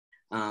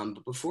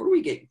But before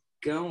we get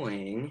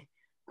going,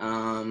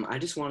 I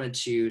just wanted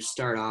to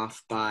start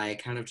off by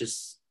kind of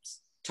just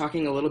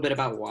talking a little bit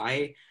about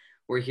why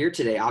we're here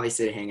today.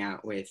 Obviously, to hang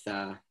out with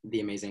the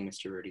amazing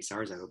Mr. Rudy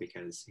Sarzo,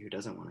 because who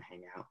doesn't want to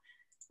hang out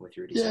with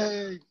Rudy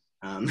Sarzo?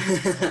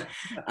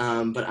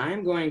 But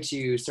I'm going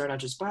to start out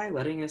just by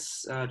letting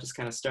us just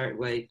kind of start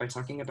by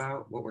talking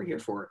about what we're here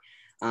for.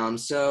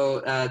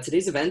 So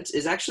today's event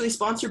is actually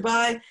sponsored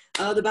by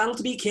the Battle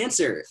to Beat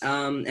Cancer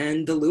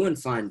and the Lewin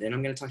Fund, and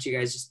I'm going to talk to you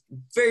guys just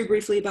very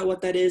briefly about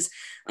what that is.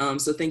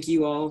 So thank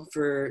you all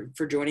for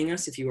joining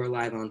us if you are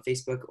live on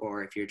Facebook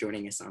or if you're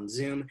joining us on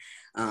Zoom.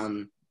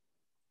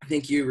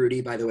 Thank you,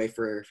 Rudy, by the way,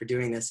 for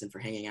doing this and for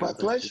hanging out. My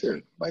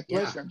pleasure. My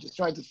pleasure. Yeah. I'm just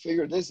trying to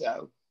figure this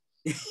out.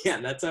 Yeah,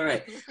 that's all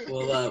right.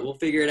 We'll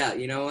figure it out.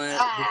 You know what?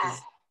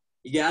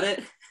 You got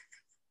it?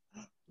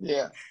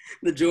 Yeah.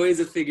 The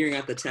joys of figuring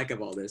out the tech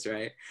of all this,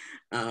 right?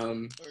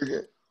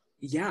 Okay.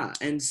 Yeah,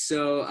 and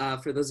so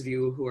for those of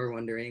you who are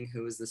wondering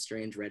who is the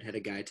strange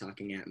redheaded guy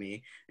talking at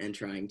me and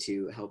trying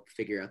to help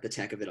figure out the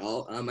tech of it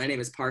all, my name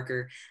is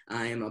Parker.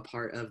 I am a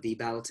part of the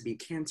Battle to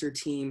Beat Cancer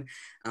team,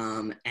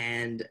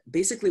 and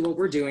basically what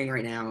we're doing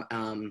right now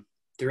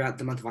throughout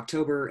the month of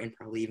October and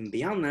probably even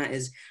beyond that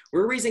is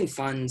we're raising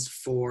funds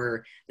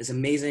for this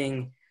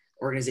amazing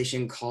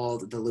organization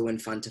called the Lewin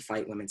Fund to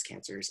Fight Women's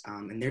Cancers,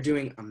 and they're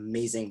doing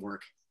amazing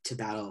work to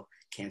battle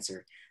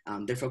cancer.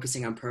 They're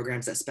focusing on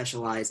programs that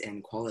specialize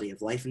in quality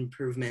of life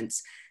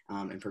improvements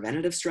and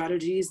preventative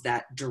strategies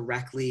that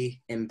directly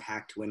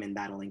impact women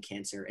battling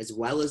cancer, as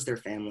well as their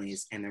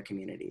families and their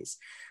communities.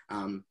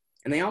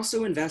 And they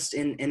also invest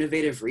in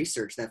innovative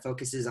research that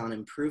focuses on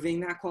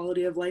improving that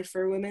quality of life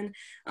for women,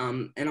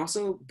 and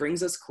also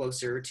brings us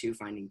closer to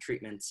finding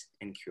treatments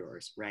and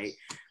cures, right?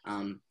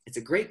 It's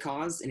a great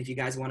cause, and if you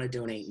guys want to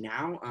donate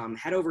now,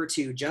 head over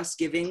to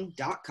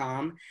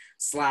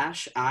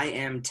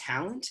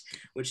justgiving.com/IamTalent,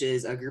 which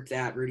is a group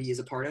that Rudy is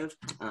a part of,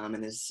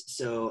 and is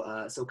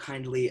so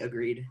kindly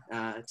agreed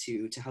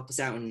to help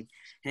us out and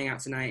hang out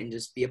tonight and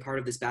just be a part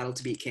of this battle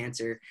to beat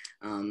cancer.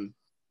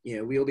 You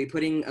know, we will be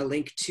putting a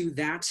link to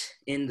that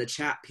in the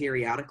chat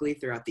periodically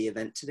throughout the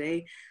event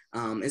today,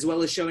 as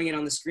well as showing it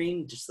on the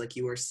screen, just like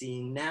you are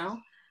seeing now.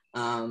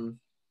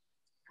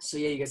 So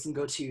yeah, you guys can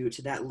go to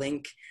that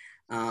link.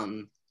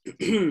 And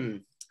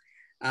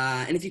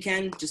if you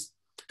can, just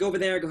go over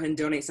there, go ahead and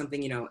donate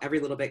something. You know, every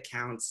little bit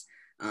counts.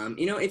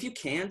 You know, if you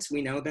can't,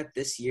 we know that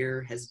this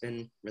year has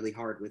been really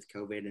hard with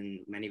COVID,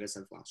 and many of us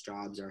have lost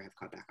jobs or have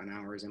cut back on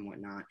hours and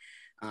whatnot.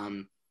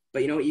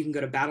 But you know what, you can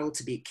go to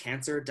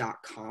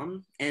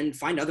battletobeatcancer.com and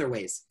find other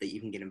ways that you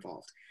can get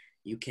involved.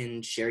 You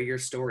can share your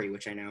story,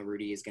 which I know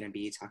Rudy is going to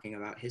be talking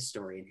about his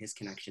story and his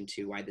connection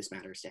to why this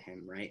matters to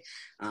him, right?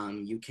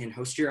 You can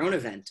host your own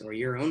event or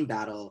your own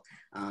battle.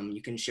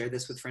 You can share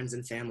this with friends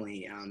and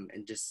family,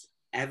 and just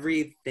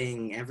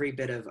everything, every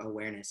bit of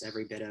awareness,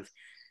 every bit of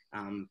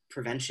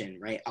prevention,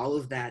 right? All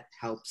of that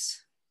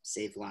helps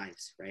save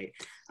lives, right?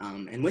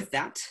 And with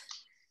that,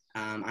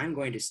 I'm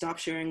going to stop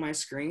sharing my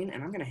screen,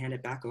 and I'm going to hand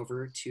it back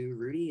over to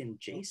Rudy and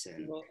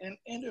Jason. Well, and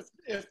if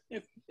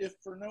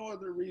for no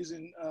other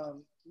reason,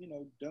 you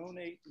know,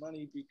 donate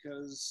money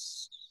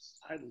because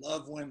I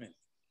love women.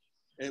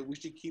 And we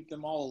should keep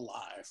them all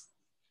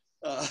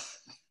alive.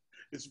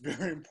 It's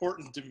very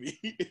important to me.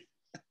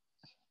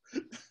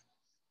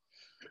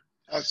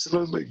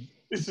 Absolutely.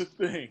 It's a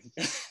thing.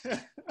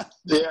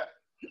 Yeah.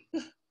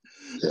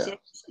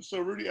 So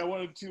Rudy, I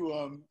wanted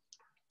to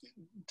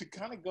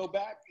kind of go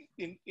back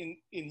in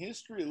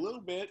history a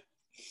little bit,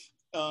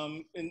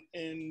 and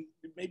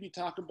maybe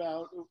talk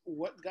about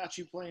what got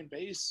you playing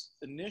bass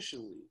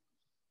initially.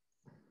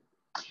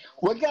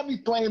 What got me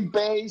playing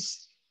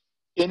bass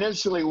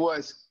initially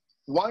was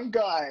one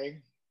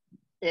guy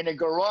in a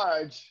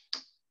garage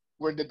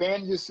where the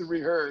band used to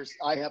rehearse.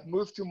 I have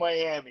moved to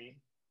Miami,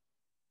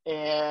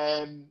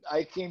 and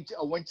I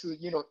went to,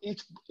 you know,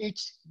 each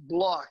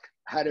block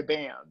had a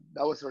band.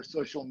 That was our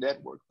social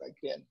network back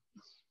then.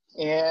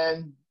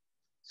 And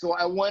so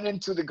I went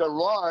into the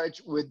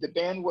garage where the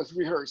band was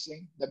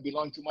rehearsing that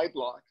belonged to my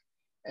block,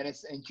 and I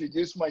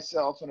introduced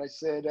myself, and I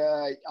said,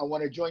 I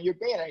want to join your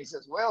band. And he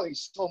says, well, he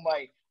saw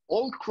my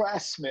old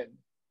Craftsman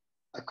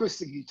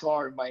acoustic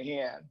guitar in my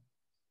hand.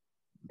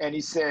 And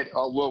he said,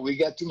 oh, well, we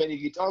got too many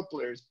guitar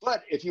players,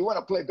 but if you want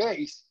to play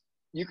bass,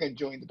 you can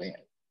join the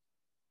band.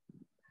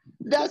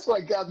 That's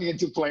what got me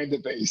into playing the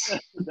bass.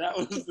 That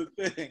was the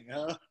thing,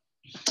 huh?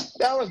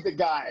 That was the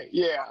guy,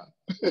 yeah.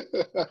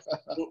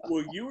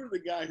 Well, you were the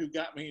guy who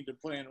got me into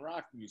playing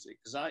rock music,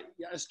 because I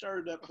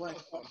started up playing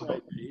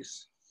upright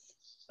bass,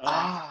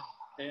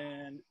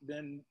 and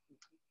then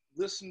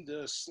listened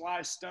to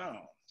Sly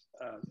Stone,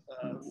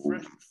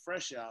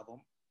 fresh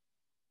album,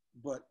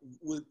 but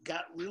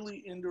got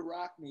really into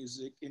rock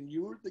music, and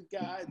you were the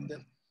guy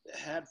that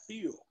had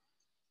feel.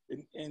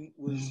 And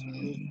was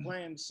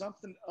playing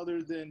something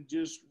other than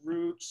just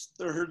roots,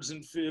 thirds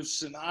and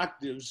fifths and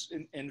octaves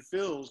and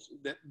fills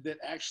that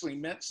actually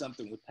meant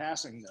something with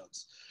passing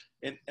notes.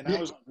 And I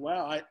was like,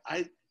 wow,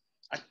 I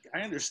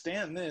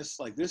understand this.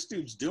 Like, this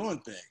dude's doing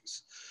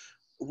things.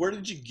 Where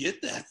did you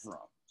get that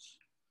from?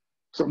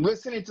 from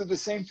listening to the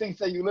same things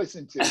that you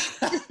listen to.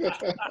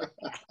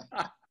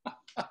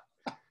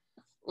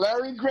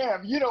 Larry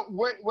Graham, you know,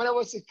 when I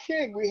was a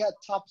kid, we had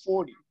top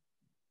 40.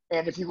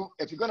 And if you're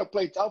gonna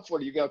play top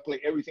 40, you gotta play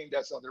everything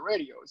that's on the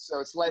radio.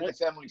 So Sly the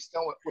Family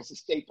Stone was a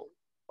staple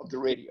of the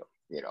radio,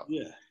 you know.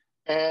 Yeah.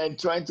 And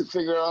trying to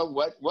figure out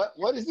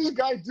what is this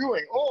guy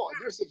doing? Oh,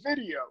 there's a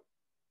video,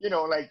 you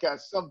know, like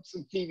some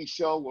TV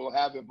show will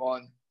have him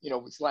on, you know,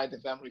 with Sly the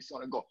Family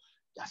Stone, and go,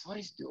 that's what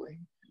he's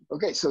doing.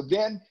 Okay, so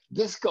then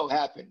disco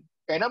happened,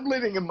 and I'm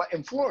living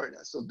in Florida,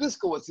 so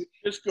disco wasn't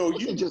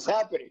just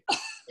happening.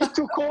 It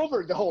took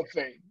over the whole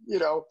thing. You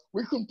know,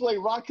 we couldn't play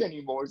rock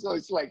anymore, so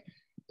it's like,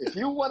 if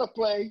you want to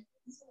play,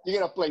 you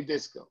gotta play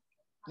disco.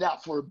 Now,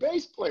 for a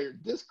bass player,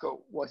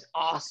 disco was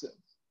awesome.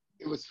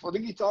 It was for the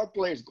guitar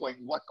players going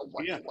waka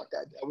waka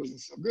waka. That wasn't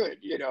so good,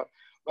 you know.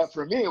 But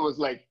for me, it was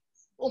like,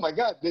 oh my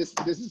God, this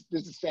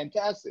is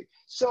fantastic.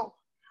 So,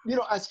 you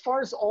know, as far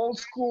as old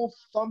school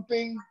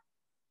thumping,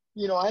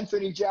 you know,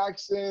 Anthony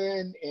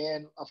Jackson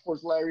and of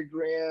course Larry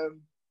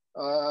Graham,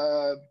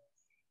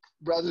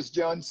 Brothers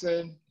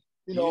Johnson,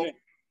 you know,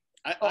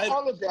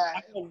 all of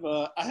that.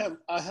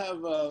 I have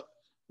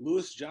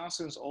Louis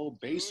Johnson's old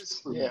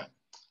bass. Yeah.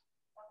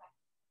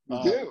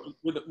 You do.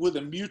 With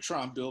a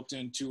Mutron built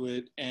into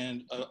it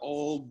and an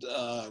old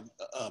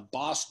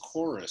Boss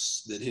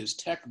chorus that his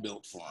tech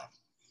built for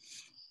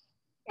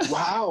him.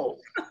 Wow.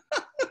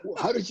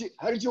 How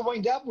did you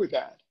wind up with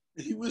that?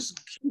 He was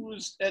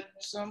at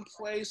some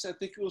place, I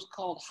think it was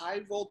called High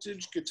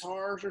Voltage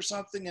Guitars or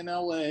something in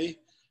LA,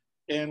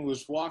 and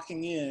was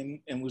walking in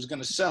and was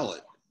going to sell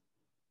it.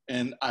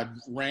 And I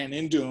ran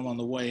into him on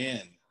the way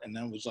in, and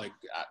then was like,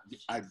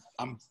 I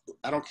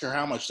don't care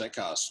how much that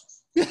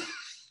costs.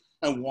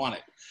 I want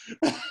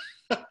it.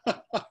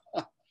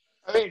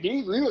 I mean,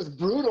 he was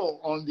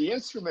brutal on the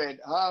instrument.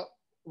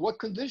 What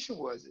condition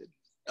was it?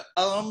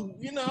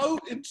 You know,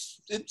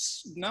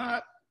 it's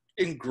not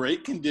in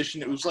great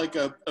condition. It was like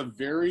a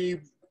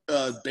very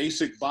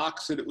basic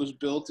box that it was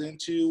built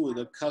into with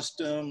a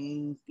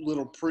custom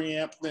little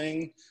preamp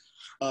thing.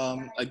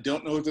 I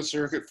don't know what the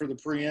circuit for the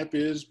preamp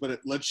is, but it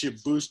lets you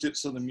boost it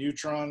so the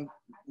Mutron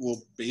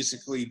will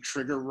basically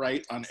trigger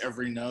right on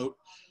every note.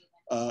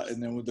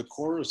 And then with the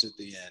chorus at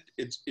the end,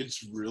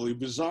 it's really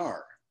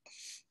bizarre.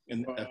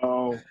 And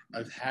wow.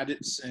 I've had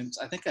it since,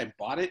 I think I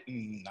bought it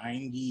in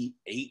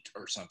 98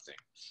 or something.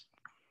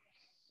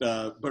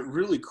 But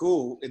really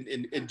cool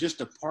and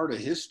just a part of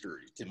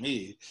history to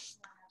me.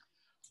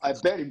 I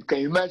bet. Can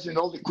you imagine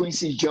all the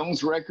Quincy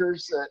Jones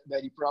records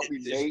that he probably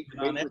made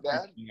with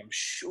that?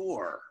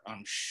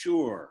 I'm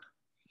sure.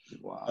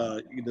 Wow.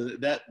 You know,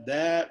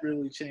 that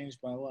really changed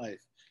my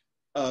life.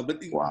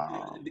 But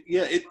wow.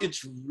 Yeah,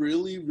 it's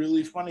really,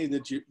 really funny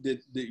that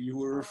you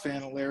were a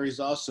fan of Larry's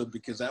also,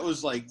 because that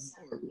was like,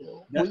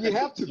 well, you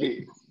have to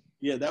be.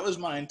 Yeah, that was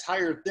my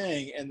entire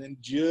thing. And then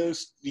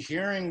just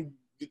hearing,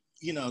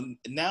 you know,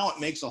 now it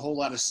makes a whole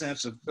lot of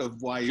sense of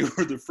why you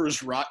were the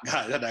first rock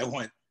guy that I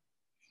went.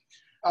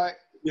 I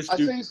tell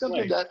you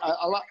something that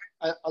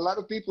a lot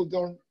of people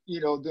don't,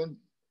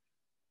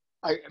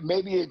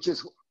 maybe it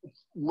just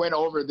went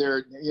over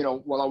there, you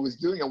know, while I was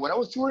doing it. When I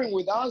was touring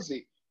with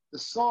Ozzy, the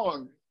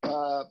song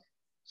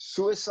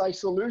Suicide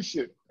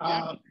Solution,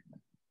 I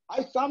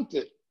thumped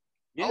it.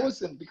 Yeah. I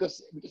wasn't,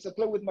 because I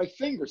play with my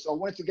fingers, so I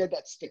wanted to get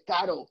that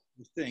staccato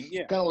thing,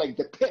 yeah, kind of like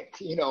the pick,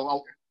 you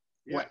know.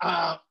 And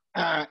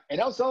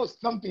I was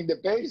thumping the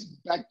bass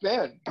back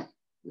then,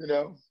 you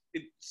know.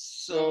 It's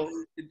so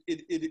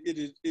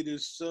it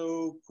is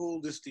so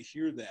cool just to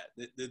hear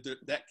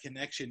that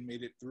connection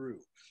made it through.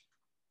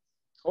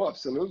 Oh,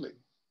 absolutely.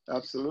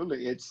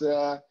 It's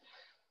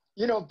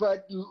you know,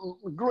 but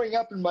growing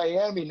up in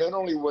Miami, not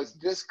only was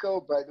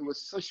disco, but it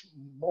was such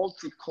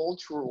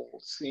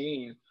multicultural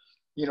scene.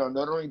 You know,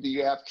 not only do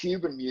you have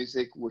Cuban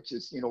music, which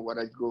is, you know, what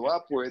I grew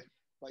up with,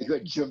 but you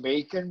had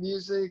Jamaican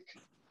music.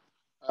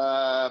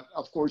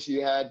 Of course,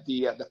 you had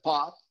the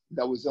pop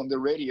that was on the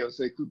radio,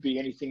 so it could be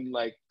anything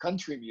like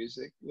country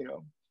music, you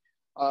know.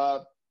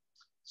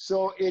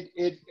 So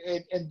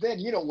and then,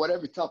 you know,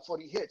 whatever top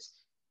 40 hits,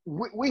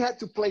 we had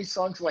to play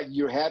songs like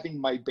 "You're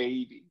Having My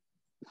Baby,"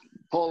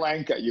 Paul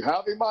Anka, "You're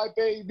Having My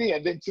Baby,"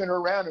 and then turn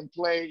around and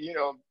play, you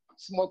know,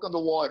 "Smoke on the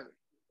Water."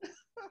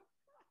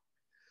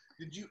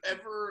 Did you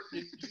ever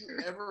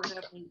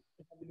have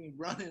any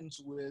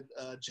run-ins with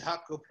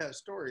Jaco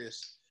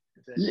Pastorius?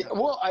 Yeah,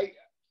 well,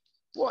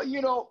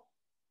 you know,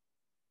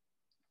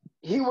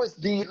 he was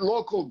the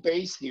local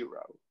bass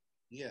hero.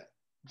 Yeah.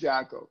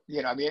 Jaco.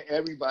 You know, I mean,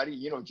 everybody,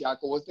 you know,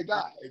 Jaco was the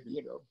guy,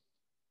 you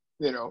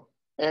know.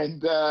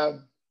 And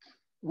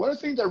one of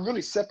the things that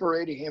really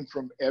separated him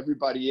from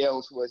everybody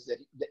else was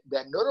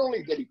that not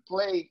only did he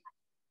play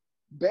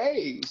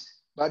bass,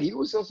 but he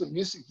was also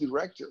music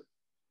director.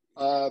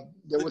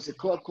 There was a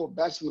club called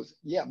Bachelor's,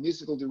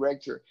 musical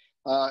director.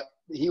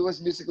 He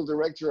was musical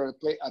director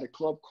at a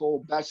club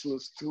called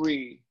Bachelor's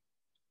 3.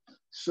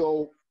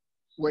 So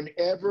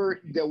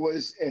whenever there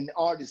was an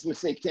artist, let's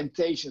say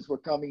Temptations were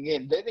coming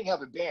in, they didn't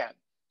have a band.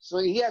 So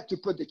he had to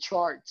put the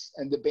charts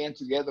and the band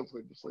together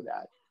for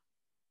that.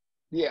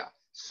 Yeah.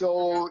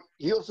 So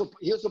he also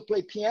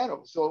played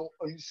piano. So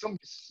on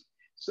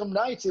some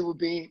nights it would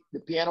be the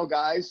piano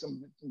guy.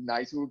 Some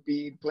nights it would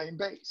be playing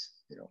bass.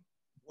 You know.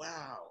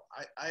 Wow.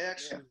 I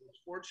actually Yeah. was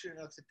fortunate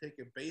enough to take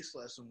a bass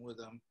lesson with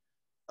him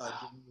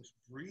during this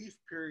brief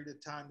period of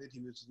time that he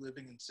was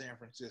living in San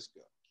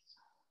Francisco.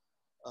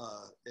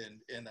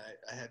 And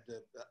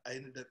I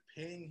ended up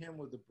paying him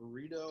with a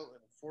burrito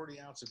and a 40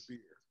 ounce of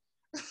beer.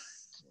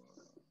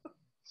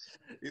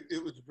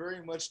 It was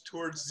very much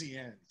towards the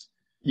end.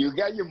 You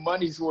got your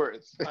money's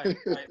worth. I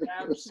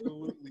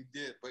absolutely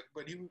did,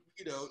 but he,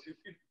 you know,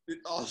 it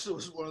also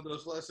was one of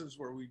those lessons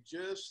where we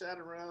just sat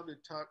around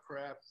and talked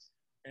crap,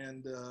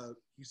 and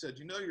he said,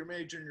 you know, you're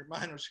major and your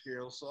minor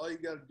scale, so all you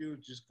got to do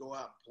is just go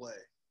out and play.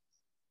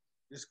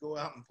 Just go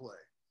out and play.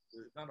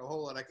 There's not a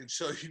whole lot I can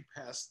show you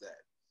past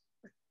that.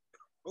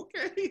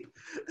 Okay.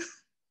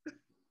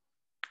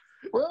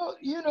 Well,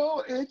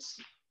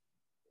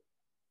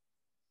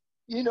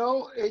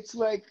 it's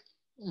like,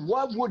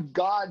 what would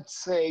God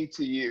say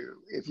to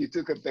you if you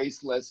took a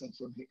bass lesson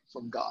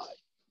from God?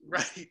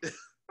 Right.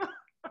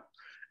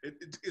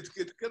 It's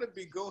going to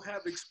be go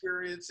have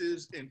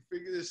experiences and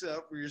figure this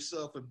out for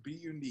yourself and be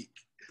unique.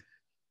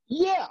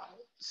 Yeah.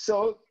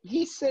 So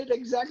he said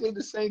exactly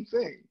the same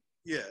thing.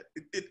 Yeah.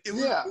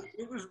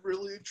 It was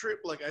really a trip.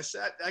 Like I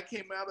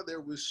came out of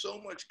there with so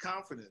much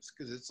confidence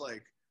because it's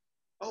like,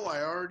 oh,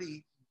 I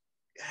already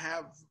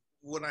have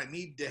what I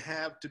need to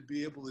have to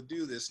be able to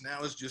do this.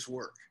 Now it's just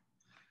work.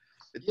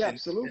 Yeah,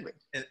 absolutely.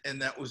 And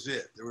that was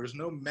it. There was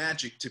no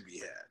magic to be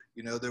had.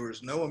 You know, there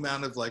was no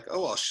amount of like,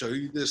 oh, I'll show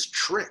you this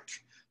trick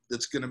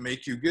that's going to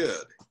make you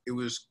good. It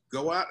was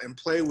go out and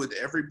play with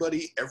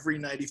everybody every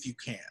night if you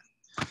can.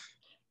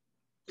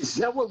 Is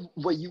that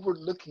what you were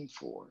looking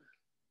for?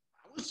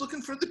 I was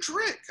looking for the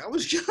trick. I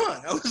was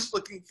young. I was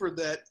looking for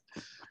that,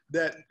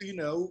 you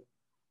know,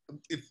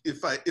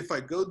 if I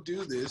go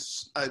do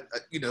this, I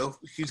you know,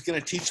 he's going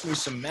to teach me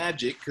some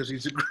magic because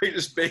he's the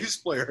greatest bass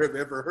player I've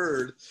ever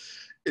heard.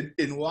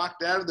 And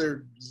walked out of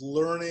there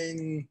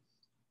learning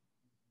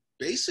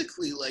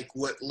basically like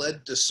what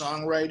led to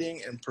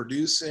songwriting and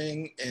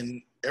producing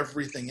and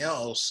everything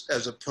else,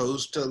 as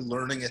opposed to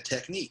learning a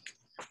technique.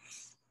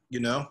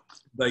 You know,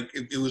 like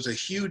it was a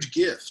huge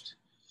gift.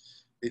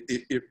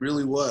 It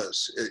really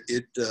was.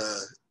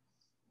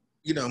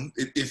 You know,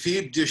 if he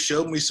had just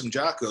showed me some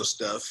Jocko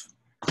stuff,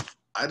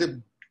 I'd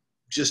have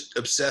just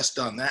obsessed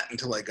on that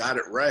until I got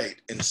it right,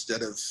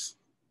 instead of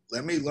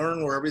let me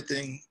learn where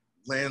everything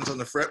lands on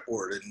the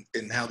fretboard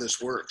and how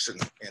this works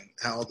and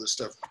how all this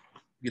stuff,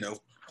 you know,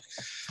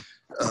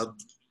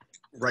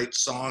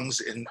 writes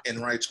songs and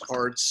writes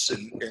parts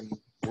and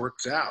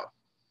works out.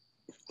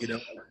 You know,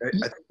 I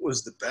think it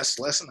was the best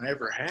lesson I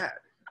ever had.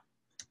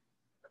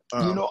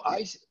 You know,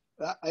 I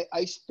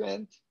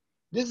spent,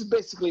 this is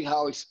basically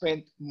how I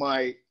spent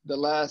the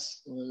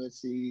last,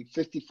 let's see,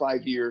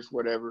 55 years,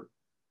 whatever,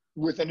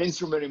 with an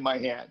instrument in my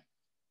hand.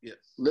 Yes.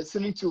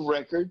 Listening to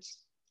records,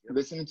 yep.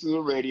 Listening to the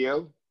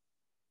radio,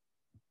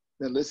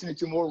 then listening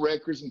to more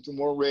records and to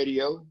more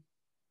radio.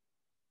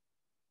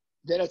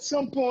 Then at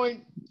some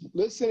point,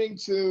 listening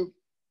to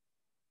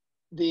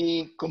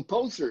the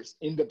composers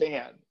in the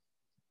band,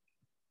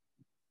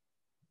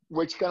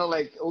 which kind of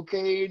like,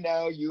 okay,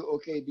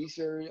 these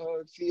are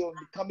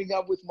coming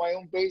up with my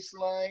own bass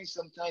lines.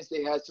 Sometimes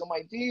they had some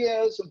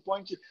ideas, some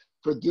points,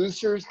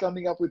 producers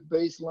coming up with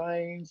bass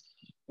lines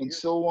and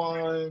so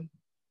on.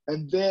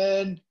 And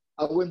then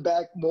I went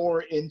back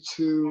more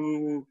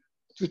into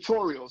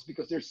tutorials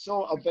because they're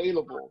so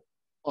available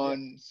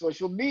on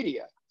social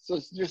media. So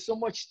there's so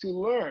much to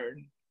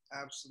learn.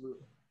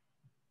 Absolutely.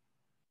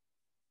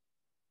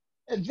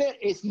 And then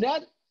it's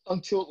not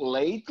until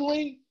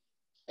lately,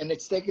 and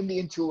it's taken me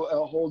into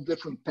a whole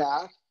different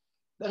path,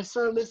 that I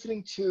started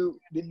listening to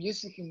the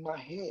music in my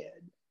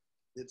head.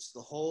 It's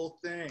the whole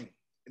thing.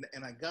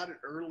 And I got it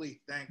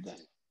early,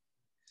 thankfully.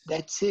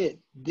 That's it.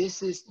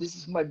 This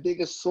is my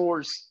biggest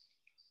source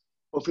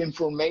of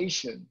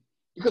information.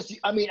 Because,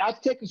 I mean,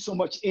 I've taken so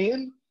much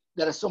in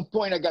that at some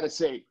point I got to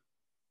say,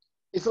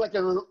 it's like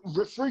a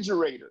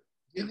refrigerator.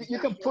 You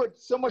can put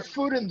so much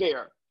food in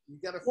there. You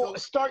got to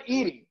start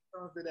eating.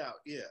 Dump it out,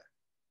 yeah.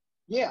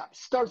 Yeah,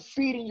 start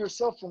feeding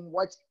yourself from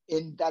what's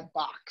in that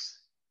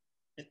box.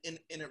 And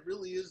it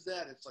really is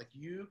that. It's like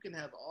you can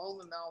have all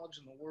the knowledge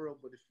in the world,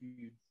 but if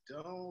you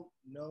don't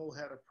know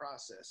how to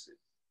process it,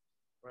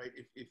 right?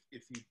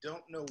 If you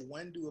don't know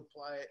when to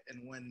apply it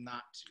and when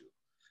not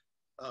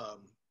to,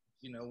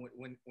 you know,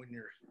 when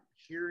you're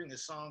hearing a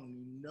song,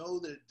 you know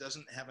that it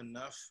doesn't have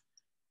enough,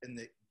 and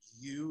that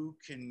you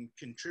can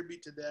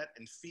contribute to that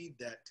and feed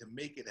that to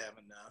make it have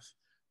enough,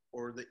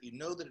 or that you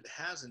know that it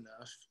has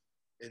enough,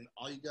 and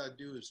all you gotta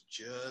do is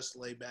just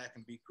lay back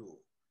and be cool.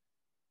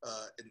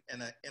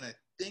 And I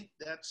think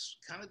that's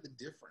kind of the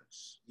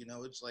difference. You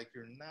know, it's like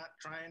you're not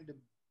trying to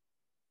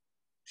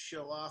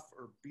show off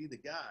or be the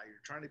guy.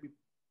 You're trying to be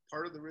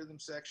part of the rhythm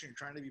section. You're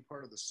trying to be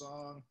part of the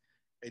song,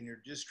 and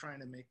you're just trying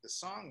to make the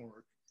song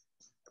work.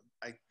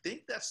 I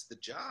think that's the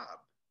job.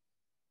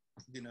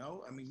 You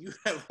know, I mean, you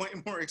have way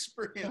more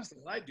experience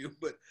than I do,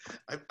 but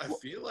I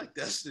feel like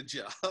that's the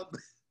job.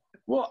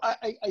 Well,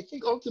 I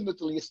think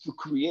ultimately it's to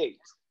create,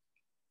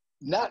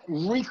 not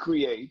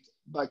recreate,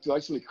 but to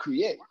actually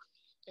create.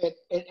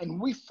 And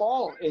we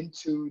fall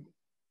into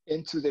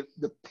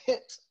the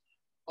pit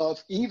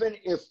of, even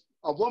if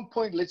at one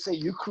point, let's say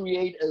you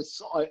create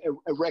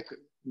a record,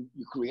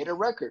 you create a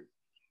record,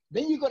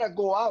 then you got to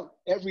go out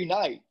every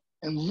night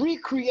and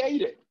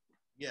recreate it.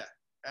 Yeah,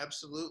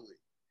 absolutely.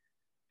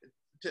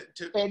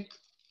 And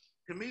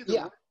To me,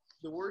 yeah,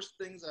 the worst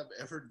things I've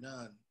ever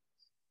done,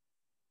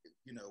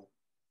 you know,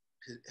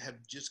 have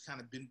just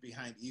kind of been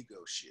behind ego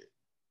shit.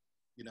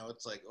 You know,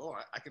 it's like, oh,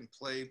 I can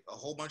play a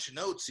whole bunch of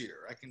notes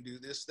here. I can do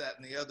this, that,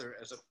 and the other,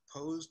 as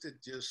opposed to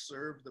just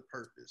serve the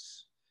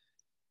purpose.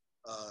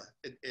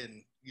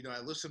 And you know, I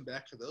listen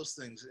back to those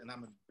things and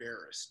I'm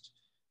embarrassed.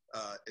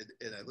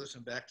 And I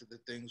listen back to the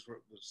things where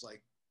it was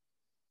like,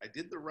 I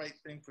did the right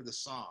thing for the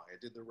song. I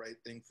did the right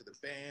thing for the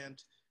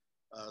band,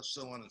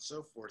 so on and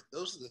so forth.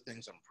 Those are the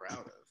things I'm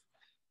proud of.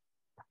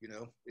 You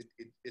know,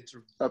 it's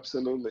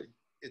absolutely.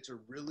 It's a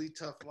really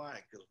tough line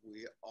because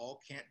we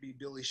all can't be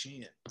Billy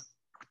Sheehan.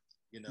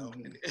 You know,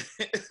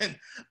 and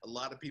a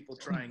lot of people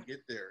try and get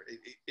there.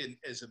 And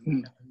as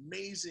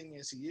amazing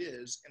as he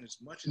is, and as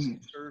much as he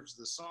serves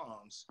the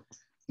songs,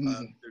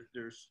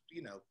 there's,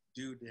 you know,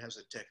 dude has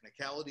a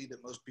technicality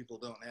that most people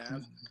don't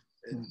have,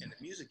 and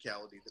a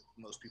musicality that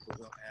most people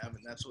don't have,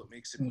 and that's what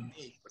makes him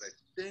unique. But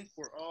I think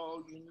we're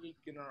all unique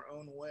in our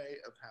own way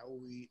of how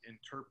we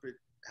interpret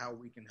how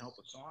we can help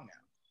a song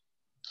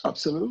out.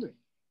 Absolutely.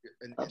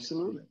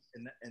 Absolutely.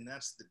 And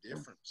that's the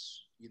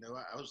difference. You know,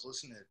 I was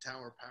listening to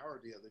Tower Power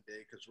the other day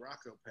because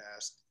Rocco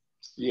passed.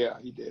 Yeah,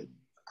 he did.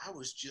 I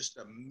was just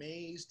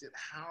amazed at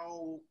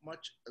how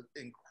much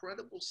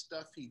incredible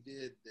stuff he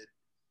did that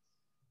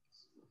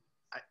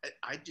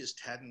I just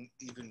hadn't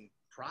even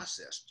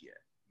processed yet.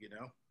 You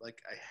know, like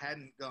I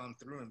hadn't gone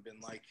through and been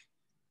like,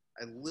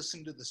 I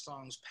listened to the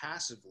songs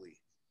passively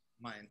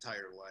my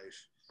entire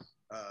life,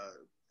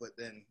 but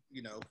then,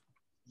 you know,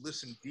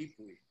 listen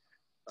deeply,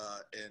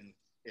 and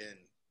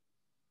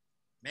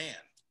man,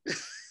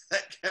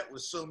 that cat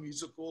was so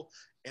musical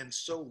and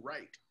so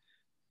right.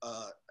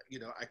 You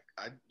know,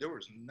 I there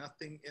was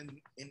nothing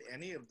in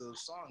any of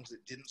those songs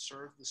that didn't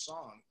serve the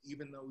song,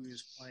 even though he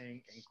was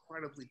playing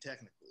incredibly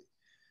technically.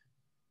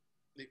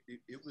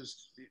 It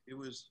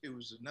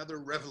was another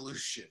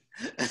revolution.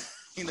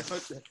 You know,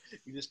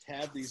 you just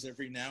have these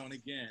every now and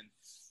again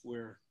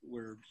where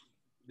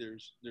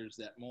there's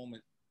that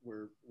moment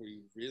where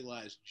you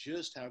realize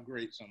just how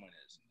great someone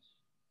is.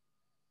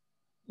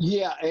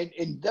 Yeah,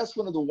 and that's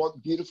one of the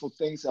beautiful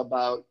things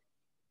about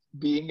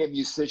being a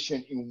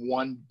musician in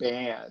one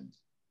band,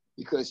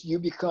 because you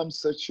become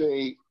such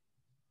a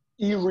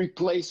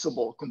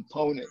irreplaceable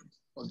component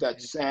of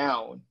that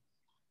sound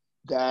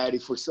that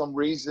if for some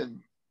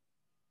reason,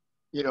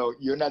 you know,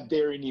 you're not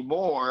there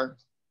anymore,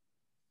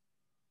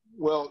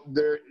 well,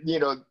 you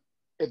know,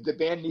 if the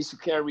band needs to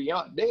carry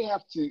on, they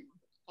have to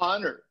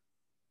honor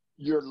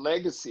your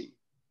legacy.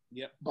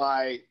 Yep.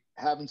 By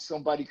having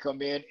somebody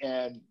come in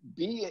and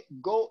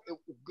go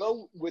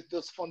with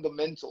those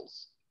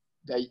fundamentals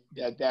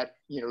that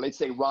you know, let's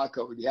say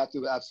Rocco, you have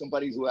to have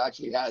somebody who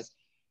actually has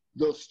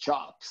those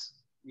chops.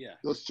 Yeah.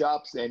 Those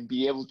chops, and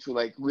be able to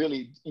like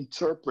really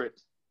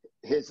interpret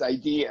his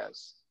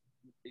ideas.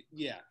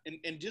 Yeah.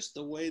 And just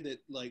the way that,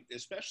 like,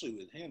 especially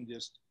with him,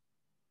 just,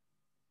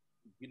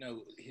 you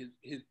know,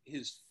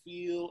 his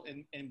feel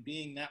and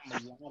being that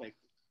melodic.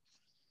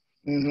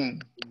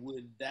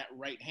 With that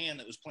right hand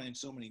that was playing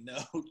so many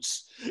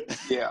notes.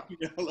 Yeah. You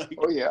know, like,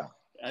 oh yeah.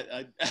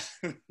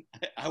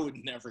 I would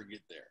never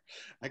get there.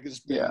 I could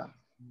spend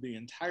the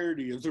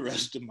entirety of the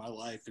rest of my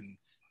life, and,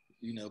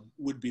 you know,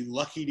 would be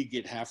lucky to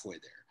get halfway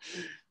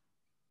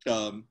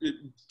there.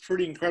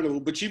 Pretty incredible.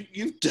 But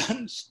you've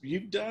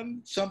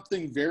done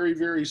something very,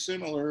 very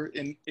similar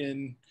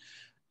in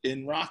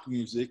rock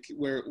music,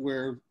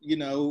 where you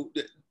know,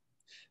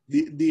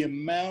 the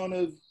amount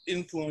of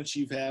influence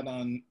you've had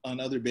on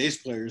other bass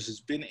players has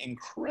been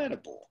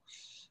incredible.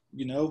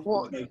 You know.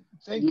 Well,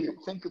 thank you.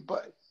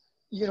 But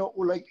you know,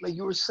 like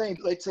you were saying,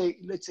 let's say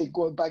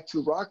going back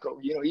to Rocco,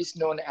 you know, he's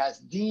known as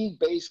the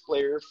bass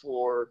player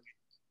for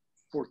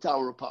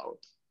Tower of Power.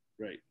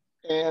 Right.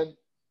 And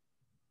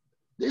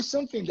there's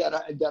something that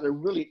I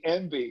really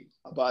envy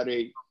about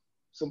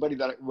somebody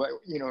that,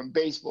 you know, in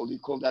baseball you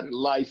call that a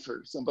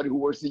lifer, somebody who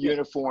wears the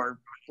uniform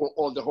for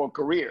all the whole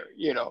career,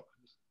 you know.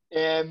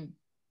 And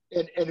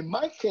in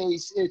my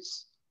case,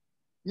 it's,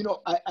 you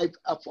know, I've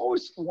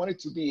always wanted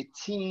to be a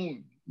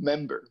team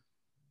member.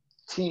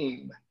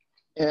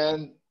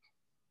 And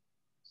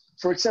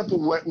for example,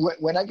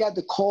 when I got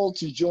the call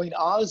to join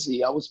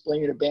Ozzy, I was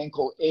playing in a band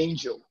called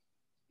Angel.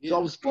 Yeah. So I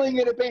was playing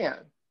in a band,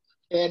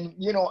 and,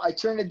 you know, I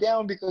turned it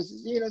down because,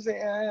 you know,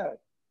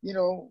 you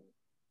know,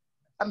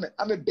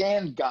 I'm a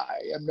band guy.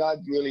 I'm not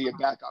really a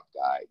backup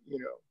guy, you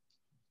know.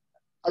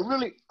 I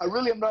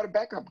really am not a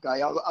backup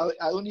guy.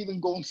 I don't even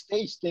go on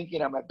stage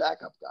thinking I'm a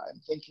backup guy. I'm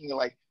thinking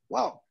like,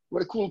 wow,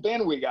 what a cool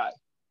band we got,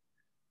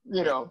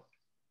 you know.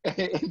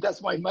 And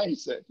that's my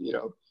mindset, you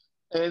know.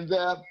 And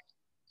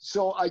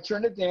so I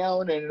turned it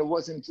down, and it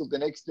wasn't until the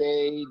next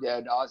day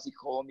that Ozzy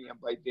called me. And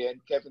by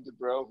then, Kevin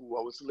DeBro, who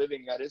I was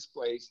living at his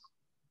place,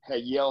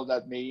 had yelled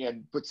at me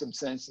and put some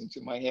sense into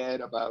my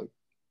head about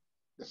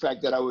the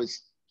fact that I was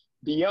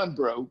beyond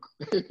broke.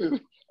 I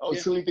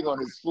was sleeping on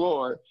his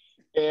floor,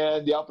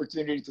 and the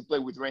opportunity to play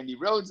with Randy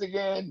Rhoads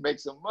again, make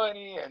some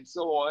money, and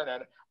so on.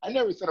 And I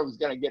never thought I was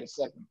going to get a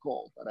second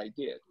call, but I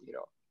did, you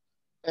know.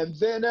 And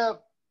then,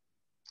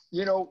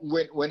 you know,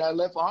 when I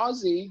left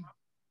Ozzy,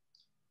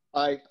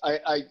 I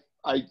I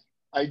I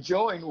I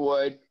joined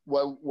what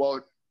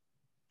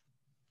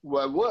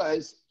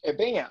was a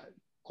band,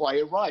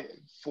 Quiet Riot,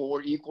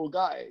 four equal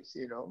guys,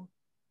 you know.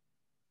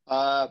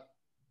 Uh,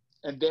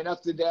 and then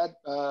after that,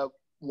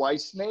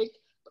 Whitesnake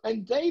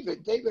and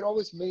David. David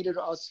always made it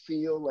us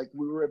feel like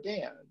we were a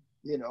band,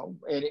 you know,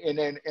 and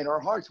in our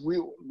hearts we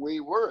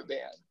were a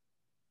band,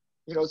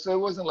 you know. So it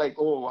wasn't like,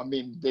 oh, I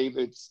mean,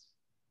 David's,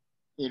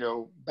 you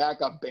know,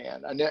 backup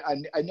band.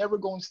 I never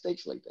go on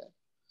stage like that.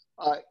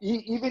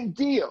 Even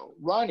Dio,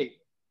 Ronnie,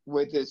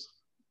 with his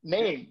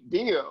name,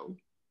 Dio,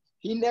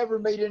 he never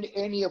made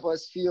any of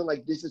us feel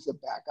like this is a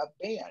backup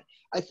band.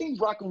 I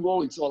think rock and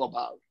roll, it's all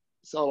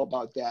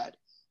about that.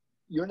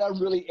 You're not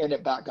really in a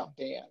backup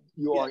band.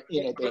 You are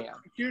in a band.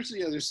 Here's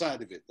the other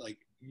side of it. Like,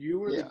 you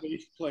were the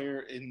bass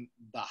player in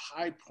the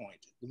high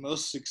point, the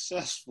most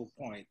successful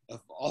point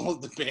of all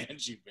of the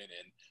bands you've been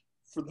in,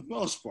 for the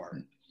most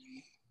part.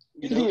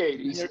 You know, in the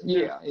 80s, in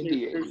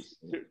the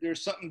 80s.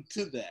 There's something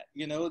to that,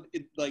 you know.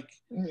 It like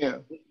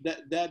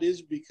that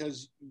is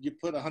because you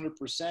put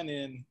 100%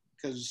 in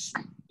because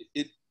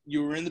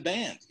you were in the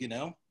band, you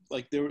know.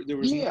 Like there was no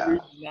reason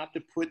not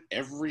to put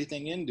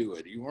everything into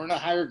it. You weren't a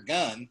hired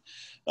gun,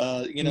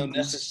 you know,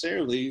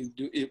 necessarily.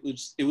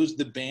 It was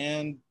the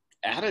band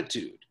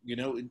attitude, you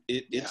know.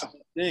 It's a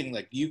thing.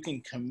 Like, you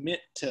can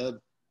commit to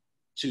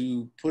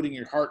putting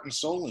your heart and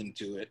soul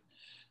into it.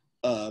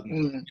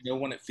 You know,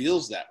 when it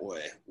feels that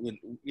way, when,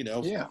 you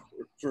know,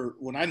 for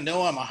when I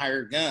know I'm a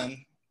hired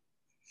gun,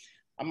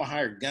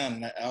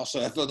 and I also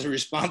have other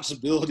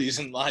responsibilities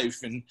in life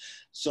and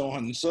so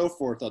on and so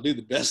forth. I'll do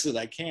the best that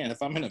I can.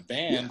 If I'm in a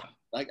band,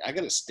 I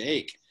got a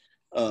stake,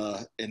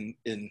 and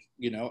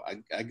you know,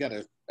 I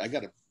gotta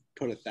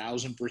put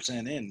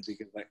 1,000% in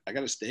because I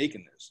got a stake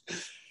in this.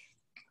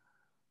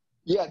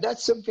 Yeah,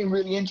 that's something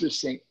really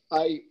interesting.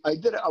 I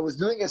was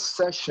doing a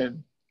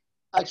session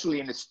actually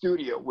in the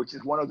studio, which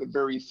is one of the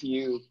very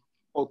few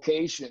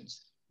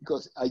occasions,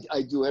 because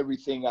I do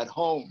everything at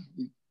home,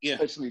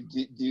 especially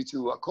due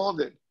to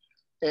COVID.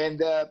 And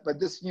but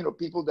this, you know,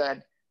 people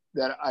that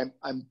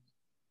I'm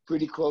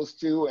pretty close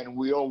to, and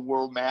we all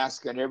wore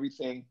masks and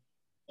everything,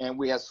 and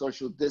we had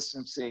social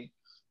distancing.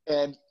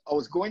 And I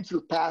was going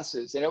through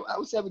passes, and I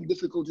was having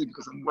difficulty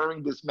because I'm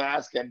wearing this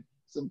mask, and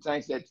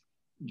sometimes that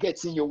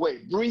gets in your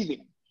way,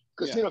 breathing,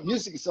 because you know,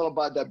 music is all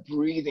about that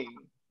breathing.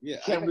 Yeah,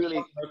 can't really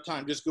have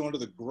time just going to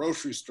the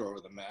grocery store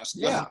with a mask.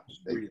 Yeah,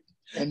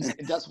 and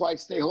that's why I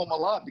stay home a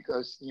lot,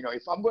 because you know,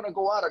 if I'm gonna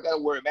go out, I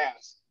gotta wear a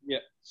mask. Yeah.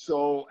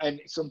 So, and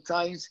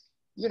sometimes,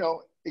 you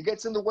know, it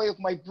gets in the way of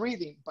my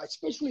breathing, but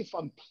especially if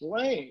I'm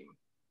playing,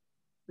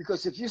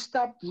 because if you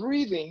stop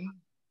breathing,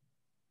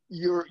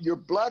 your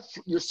blood,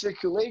 your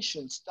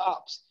circulation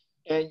stops,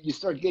 and you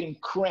start getting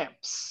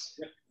cramps.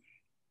 Yeah.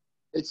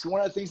 It's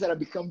one of the things that I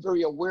become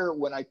very aware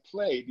when I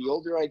play. The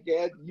older I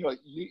get, you know,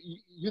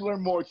 you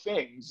learn more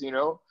things, you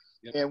know.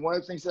 Yep. And one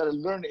of the things that I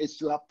learned is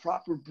to have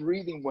proper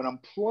breathing when I'm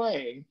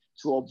playing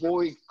to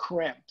avoid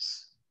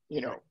cramps,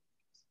 you know,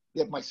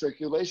 get my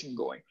circulation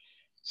going.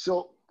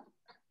 So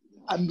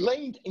I'm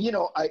laying, you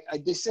know,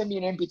 they sent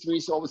me an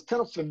MP3, so I was kind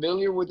of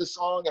familiar with the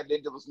song, and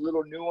then there was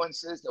little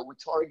nuances that were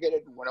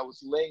targeted when I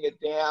was laying it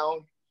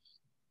down.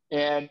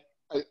 And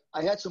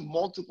I had some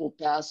multiple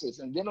passes,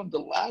 and then on the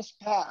last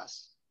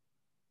pass,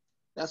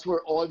 that's where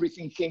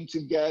everything came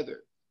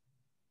together.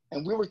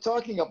 And we were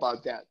talking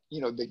about that,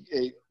 you know,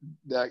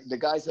 the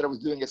guys that I was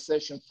doing a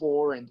session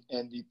for, and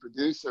the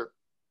producer.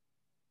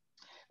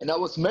 And I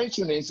was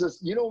mentioning, he says,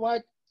 you know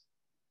what?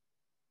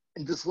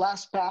 In this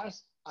last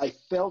pass, I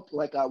felt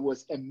like I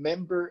was a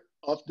member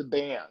of the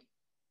band.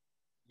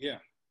 Yeah.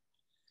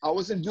 I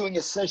wasn't doing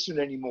a session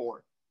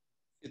anymore.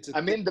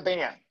 I'm in the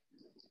band.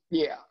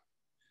 Yeah.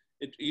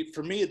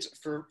 For me,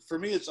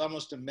 it's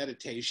almost a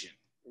meditation.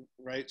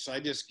 Right, so I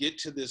just get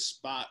to this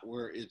spot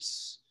where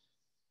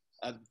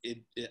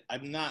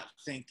I'm not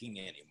thinking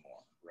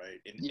anymore, right?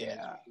 And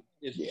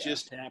it's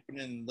just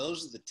happening.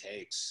 Those are the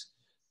takes,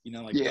 you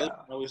know, like those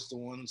are always the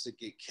ones that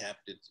get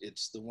kept.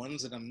 It's the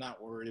ones that I'm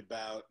not worried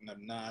about, and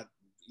I'm not,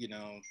 you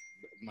know,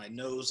 my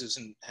nose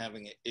isn't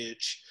having an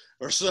itch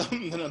or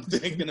something that I'm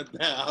thinking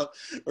about,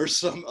 or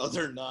some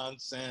other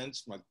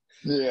nonsense. My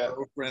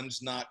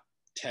girlfriend's not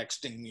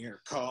texting me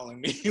or calling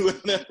me,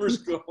 whatever's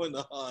going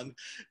on.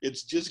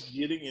 It's just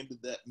getting into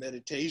that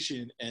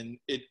meditation, and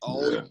it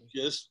always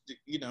just,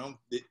 you know,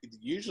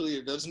 usually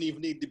it doesn't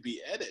even need to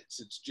be edits.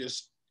 It's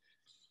just,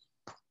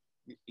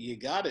 you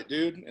got it,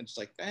 dude. And it's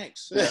like,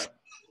 thanks.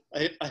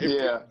 I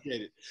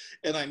appreciate it.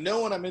 And I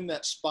know when I'm in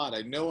that spot,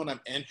 I know when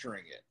I'm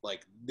entering it,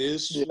 like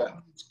this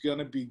one's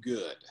gonna be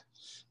good.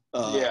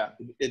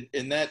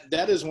 And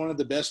that is one of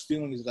the best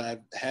feelings that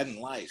I've had in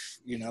life,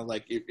 you know,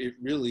 like it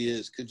really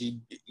is, because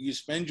you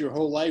spend your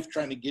whole life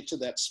trying to get to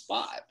that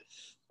spot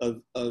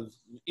of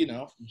you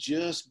know,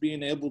 just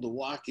being able to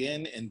walk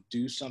in and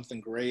do something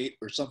great,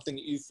 or something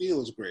that you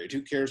feel is great.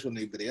 Who cares what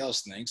anybody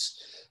else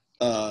thinks?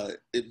 But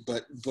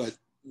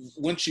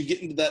once you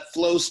get into that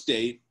flow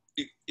state,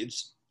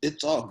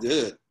 it's all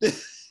good.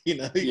 You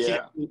know, you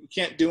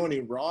can't do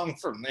any wrong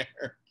from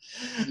there.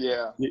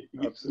 Yeah,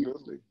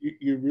 absolutely.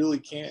 You really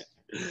can't.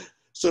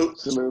 So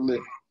absolutely.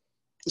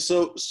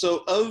 So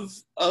of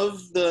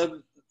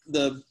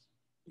the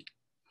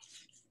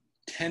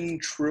 10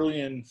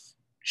 trillion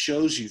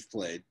shows you've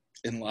played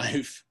in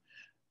life,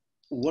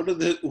 what are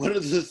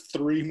the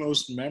three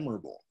most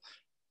memorable?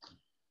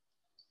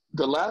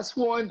 The last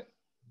one,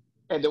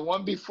 and the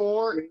one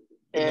before,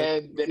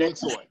 and the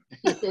next one.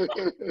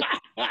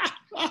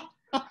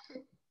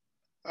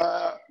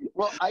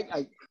 Well,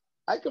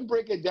 I can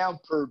break it down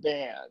per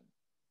band.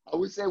 I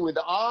would say with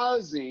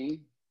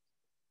Ozzy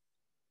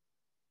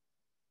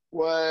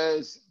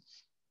was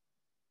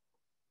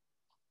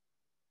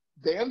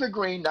Day on the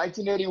Green,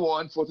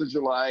 1981, 4th of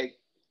July.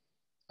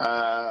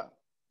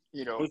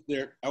 You know,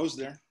 I was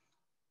there.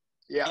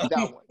 Yeah,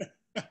 that one.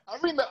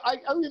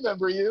 I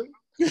remember you.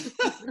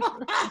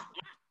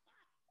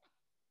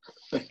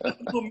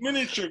 The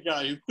miniature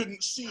guy who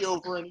couldn't see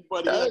over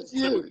anybody else. That's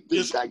you.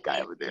 Just that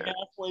guy over there.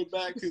 Halfway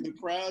back through the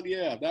crowd.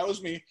 Yeah, that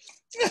was me.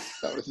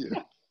 That was you.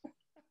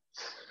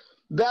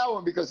 That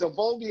one, because of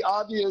all the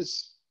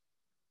obvious,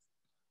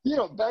 you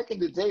know, back in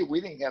the day,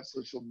 we didn't have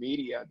social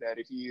media that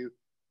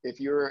if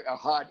you're a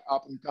hot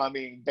up and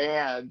coming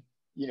band,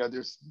 you know,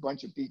 there's a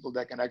bunch of people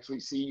that can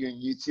actually see you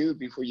in YouTube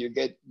before you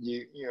get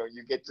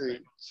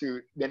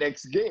to the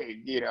next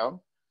gig, you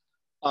know.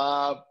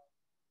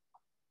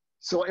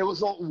 So it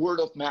was all word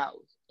of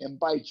mouth. And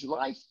by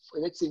July,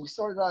 let's see, we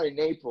started out in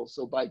April.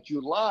 So by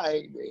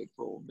July,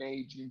 April,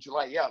 May, June,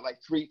 July, like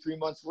three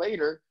months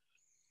later,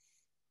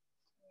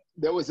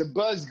 there was a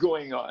buzz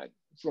going on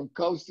from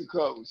coast to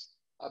coast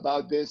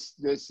about this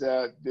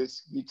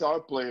guitar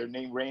player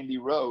named Randy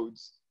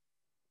Rhoads,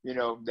 you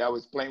know, that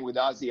was playing with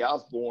Ozzy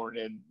Osbourne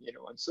and, you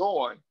know, and so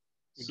on.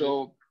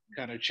 So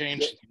kind of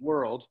changed the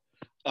world.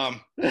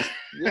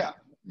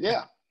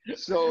 Yeah.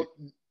 So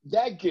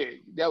that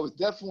gig, that was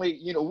definitely,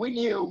 you know, we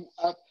knew,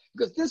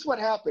 because this is what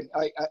happened.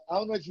 I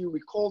don't know if you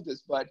recall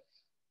this, but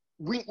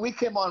we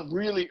came on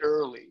really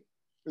early.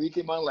 We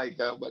came on like,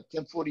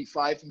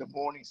 10:45 in the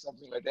morning,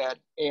 something like that.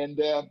 And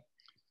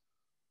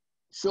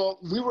so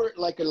we were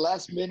like a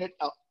last minute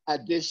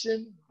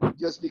addition,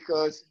 just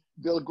because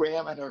Bill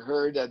Graham had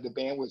heard that the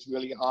band was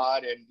really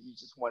hot and he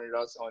just wanted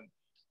us on.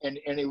 And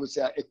it was,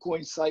 it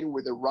coincided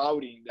with the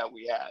routing that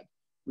we had.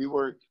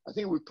 I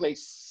think we played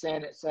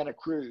Santa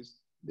Cruz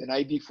the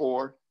night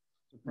before.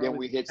 So then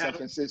we hit San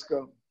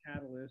Francisco.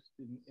 Catalyst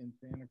in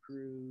Santa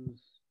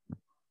Cruz.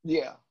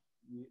 Yeah.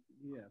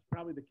 Yeah,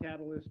 probably the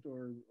Catalyst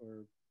or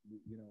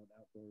you know, an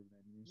outdoor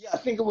venue. Yeah, I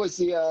think it was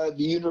the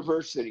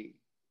University.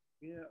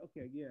 Yeah.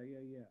 Okay. Yeah.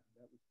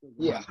 That was still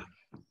good.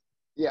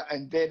 Yeah,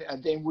 and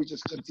then we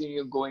just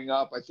continued going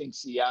up. I think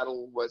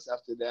Seattle was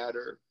after that,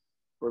 or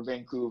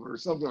Vancouver, or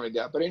something like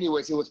that. But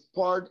anyways, it was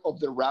part of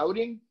the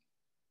routing.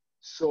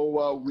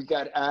 So we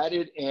got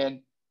added,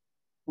 and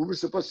we were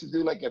supposed to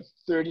do like a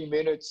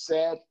 30-minute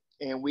set,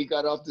 and we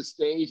got off the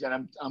stage, and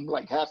I'm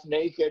like half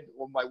naked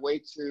on my way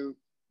to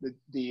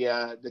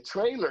the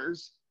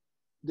trailers.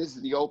 This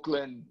is the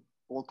Oakland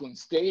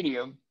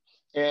Stadium,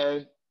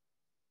 and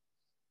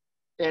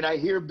I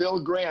hear Bill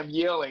Graham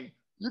yelling,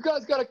 "You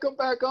guys got to come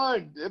back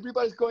on.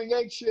 Everybody's going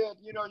egg shit.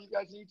 You know, you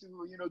guys need to,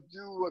 you know,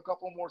 do a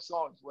couple more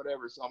songs,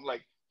 whatever." So I'm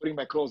like putting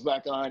my clothes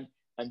back on,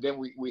 and then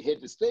we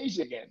hit the stage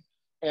again.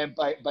 And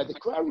by the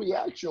crowd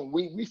reaction,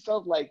 we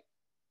felt like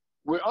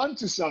we're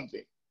onto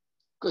something,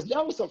 because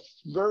that was our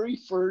very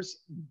first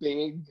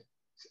big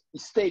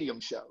stadium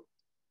show.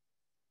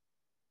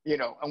 You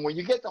know, and when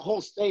you get the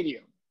whole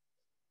stadium,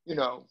 you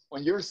know,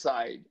 on your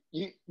side,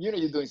 you know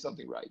you're doing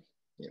something right.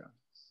 You know.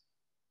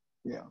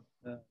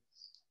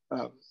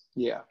 Yeah.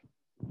 Yeah.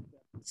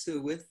 So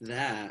with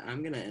that,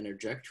 I'm gonna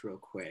interject real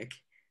quick.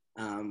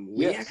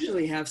 We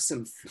actually have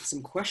some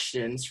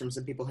questions from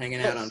some people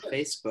hanging out on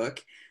Facebook.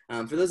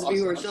 For those of you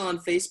who are still on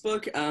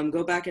Facebook,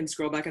 go back and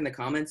scroll back in the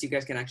comments. You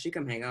guys can actually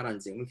come hang out on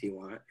Zoom if you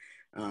want,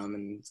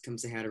 and come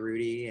say hi to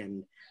Rudy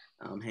and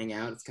hang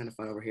out. It's kind of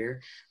fun over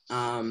here.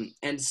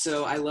 And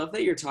so I love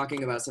that you're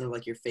talking about some of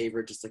like your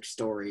favorite just like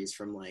stories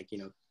from like, you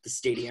know, the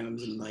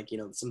stadiums and like, you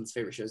know, some of the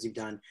favorite shows you've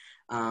done.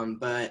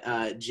 But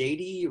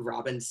JD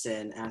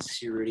Robinson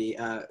asks you, Rudy,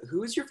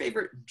 who is your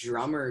favorite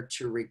drummer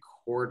to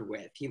record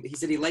with? He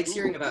said he likes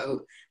hearing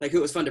about like who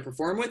it was fun to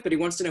perform with, but he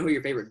wants to know who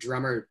your favorite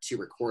drummer to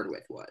record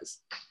with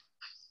was.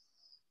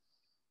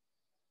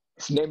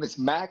 His name is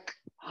Mac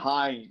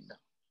Hine.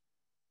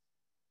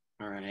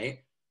 All right.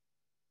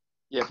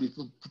 Yeah, if you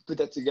put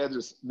that together,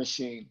 it's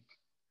machine.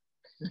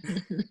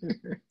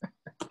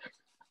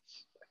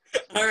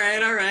 All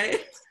right, all right.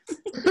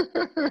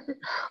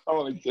 I'm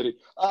only kidding.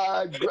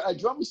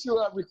 Drummers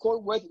to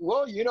record with,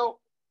 well,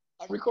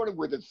 I recorded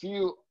with a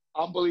few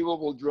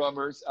unbelievable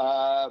drummers.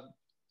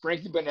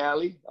 Frankie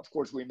Banali, of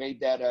course, we made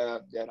that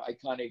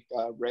iconic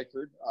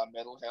record,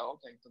 Mental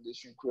Health and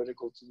Condition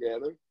Critical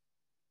together.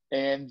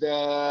 And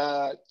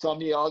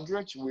Tommy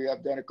Aldrich, we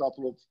have done a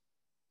couple of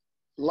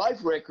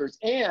live records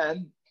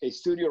and a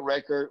studio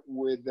record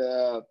with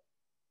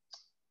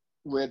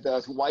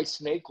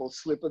Whitesnake called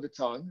 "Slip of the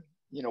Tongue."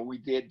 We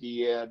did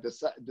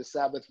the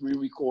Sabbath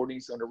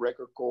re-recordings on a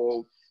record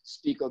called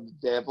 "Speak of the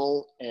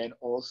Devil" and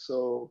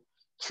also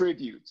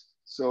Tribute.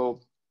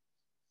 So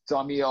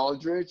Tommy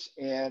Aldrich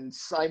and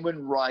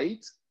Simon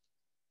Wright,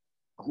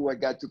 who I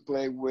got to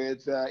play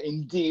with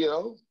in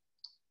Dio.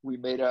 We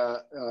made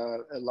a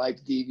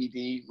live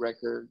DVD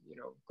record,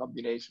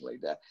 combination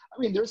like that. I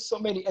mean, there's so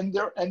many, and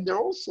they're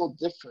all so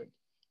different.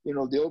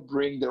 They'll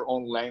bring their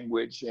own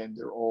language and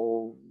their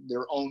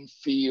own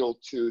feel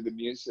to the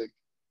music,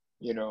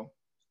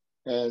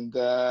 and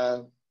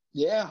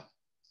yeah.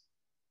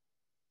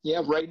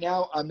 Right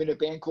now I'm in a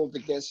band called the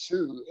Guess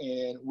Who,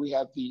 and we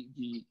have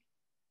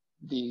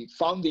the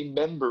founding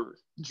member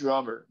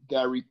drummer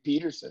Gary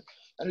Peterson,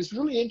 and it's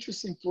really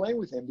interesting playing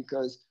with him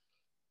because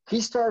he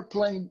started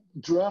playing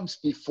drums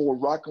before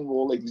rock and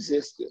roll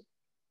existed.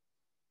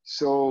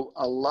 So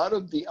a lot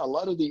of the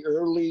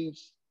early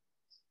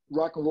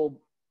rock and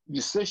roll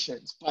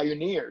musicians,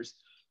 pioneers,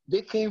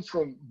 they came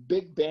from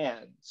big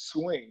band,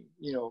 swing,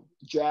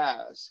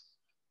 jazz,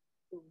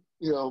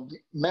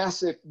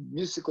 massive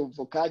musical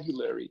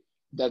vocabulary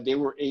that they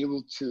were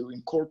able to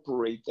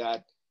incorporate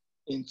that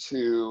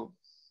into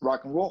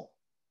rock and roll.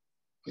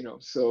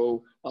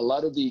 So a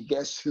lot of the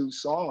Guess Who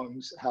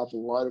songs have a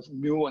lot of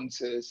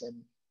nuances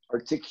and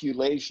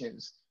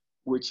articulations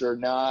which are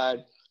not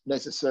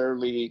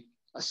necessarily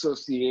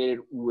associated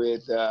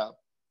with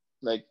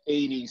like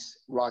 80s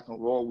rock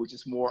and roll, which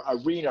is more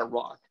arena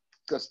rock,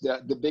 because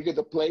the bigger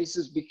the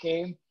places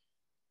became,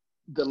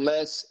 the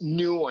less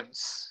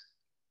nuance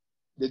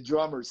the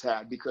drummers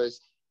had,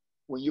 because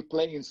when you're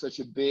playing in such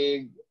a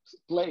big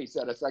place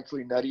that it's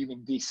actually not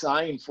even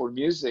designed for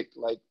music,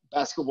 like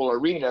basketball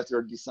arenas,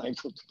 they're designed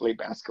to play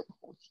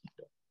basketball.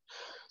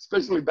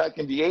 Especially back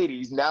in the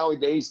 80s.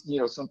 Nowadays,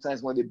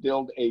 sometimes when they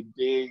build a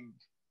big,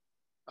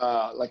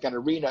 like an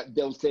arena,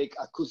 they'll take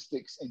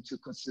acoustics into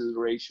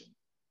consideration.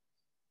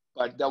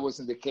 But that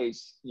wasn't the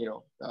case,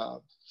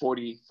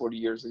 40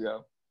 years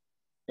ago.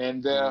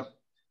 And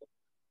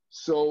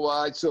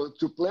so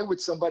to play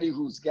with somebody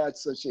who's got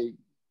such a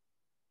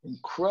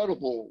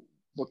incredible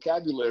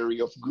vocabulary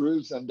of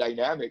grooves and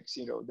dynamics,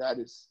 that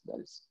is,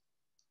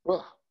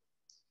 well,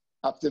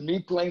 after me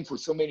playing for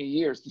so many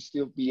years, to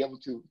still be able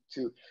to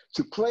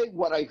play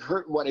what I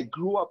heard, what I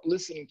grew up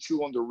listening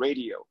to on the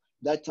radio,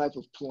 that type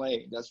of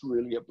playing, that's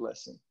really a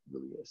blessing. It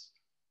really is.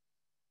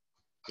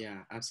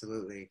 Yeah,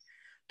 absolutely.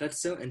 That's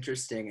so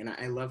interesting. And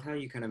I love how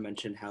you kind of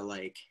mentioned how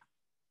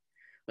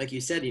like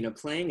you said,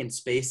 playing in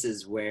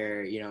spaces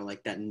where,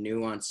 like that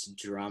nuanced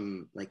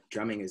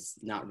drumming is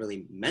not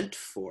really meant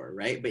for,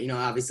 right? But,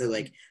 obviously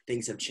like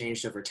things have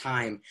changed over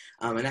time.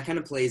 And that kind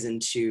of plays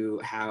into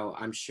how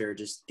I'm sure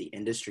just the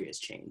industry has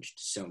changed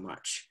so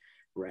much,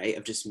 right?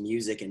 Of just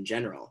music in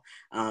general.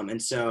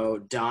 And so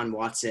Dawn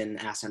Watson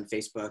asked on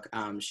Facebook,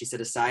 she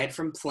said, aside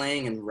from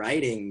playing and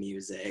writing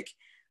music,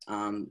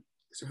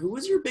 so who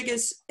was your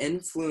biggest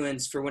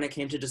influence for when it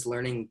came to just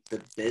learning the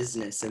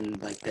business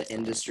and like the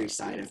industry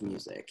side of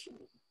music?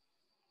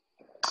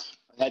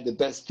 I had the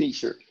best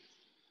teacher,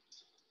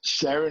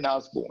 Sharon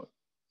Osbourne.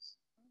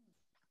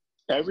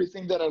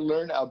 Everything that I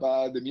learned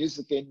about the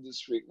music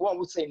industry, well, I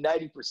would say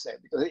 90%,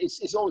 because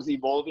it's always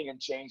evolving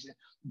and changing,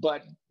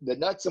 but the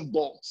nuts and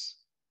bolts,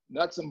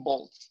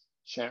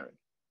 Sharon.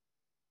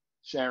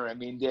 I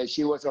mean,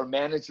 she was our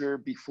manager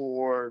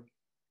before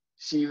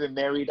she even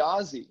married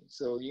Ozzy.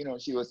 So,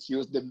 she was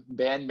the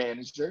band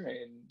manager,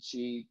 and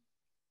she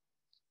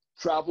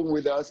traveled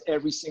with us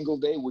every single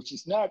day, which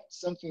is not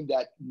something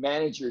that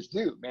managers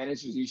do.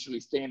 Managers usually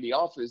stay in the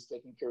office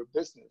taking care of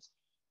business.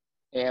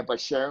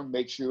 But Sharon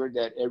made sure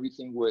that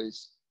everything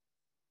was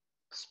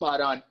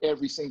spot on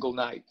every single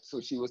night.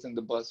 So she was on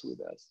the bus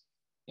with us,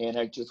 and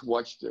I just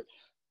watched her,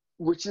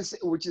 which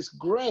is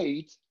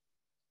great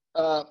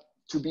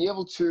to be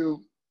able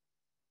to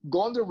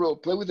go on the road,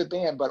 play with the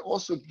band, but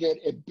also get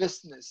a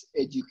business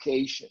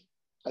education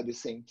at the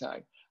same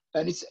time.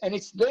 And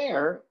it's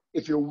there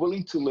if you're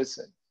willing to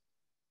listen.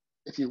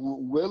 If you're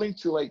willing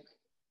to like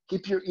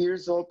keep your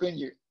ears open,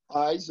 your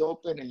eyes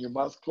open, and your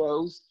mouth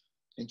closed,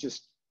 and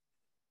just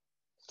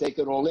take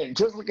it all in.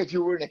 Just like if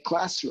you were in a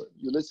classroom,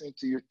 you're listening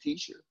to your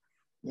teacher,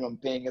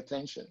 and paying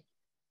attention.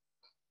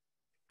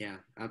 Yeah,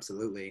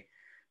 absolutely.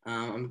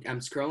 I'm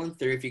scrolling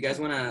through. If you guys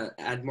want to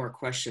add more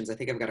questions, I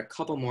think I've got a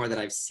couple more that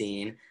I've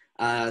seen.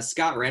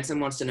 Scott Ransom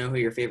wants to know who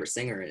your favorite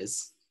singer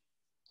is.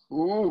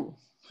 Ooh.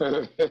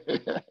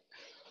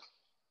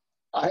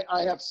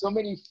 I have so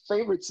many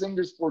favorite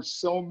singers for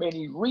so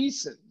many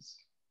reasons.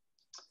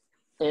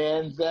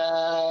 And,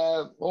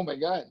 oh my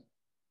God.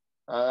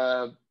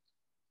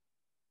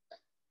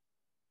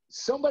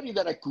 somebody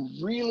that I could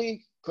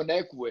really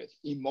connect with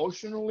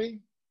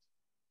emotionally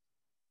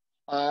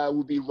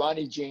would be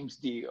Ronnie James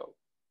Dio.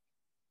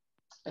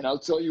 And I'll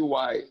tell you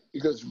why.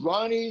 Because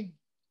Ronnie,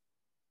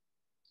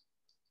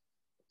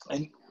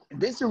 and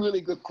this is a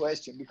really good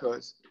question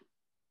because,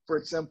 for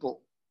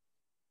example,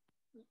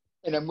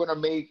 and I'm going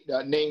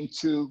to name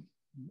two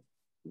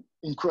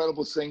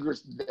incredible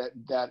singers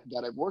that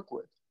I work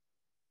with.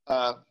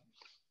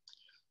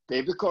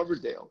 David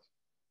Coverdale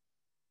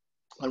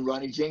and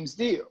Ronnie James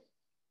Dio.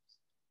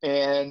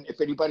 And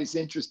if anybody's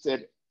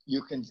interested,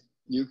 you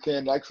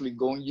can actually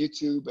go on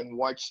YouTube and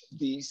watch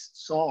these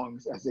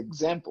songs as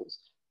examples.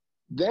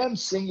 Them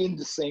singing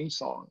the same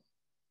song.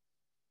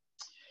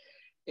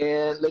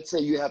 And let's say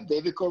you have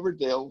David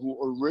Coverdale,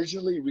 who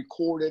originally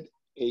recorded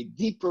a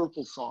Deep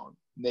Purple song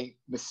named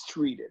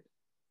Mistreated.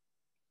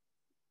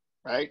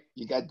 Right?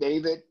 You got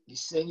David,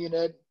 he's singing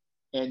it,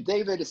 and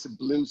David is a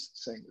blues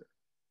singer.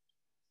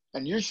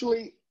 And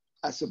usually,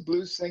 as a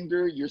blues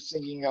singer, you're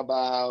singing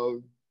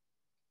about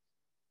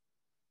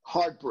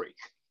heartbreak.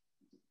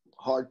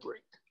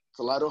 Heartbreak. It's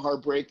a lot of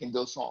heartbreak in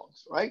those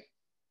songs, right?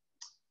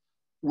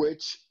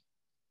 Which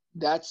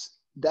that's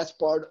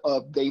part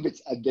of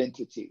David's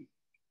identity.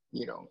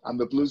 You know, I'm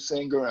a blues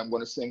singer. I'm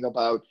going to sing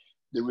about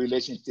the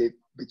relationship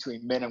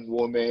between men and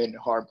women,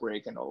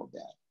 heartbreak, and all of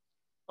that.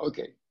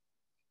 Okay.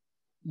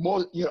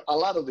 More, you know, a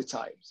lot of the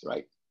times,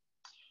 right?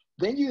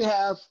 Then you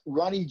have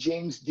Ronnie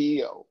James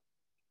Dio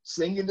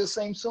singing the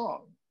same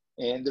song.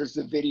 And there's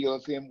a video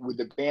of him with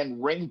the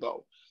band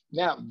Rainbow.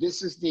 Now,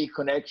 this is the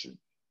connection.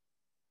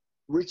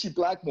 Richie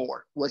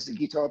Blackmore was the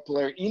guitar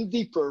player in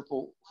Deep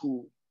Purple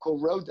who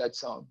co-wrote that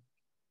song.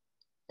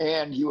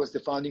 And he was the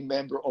founding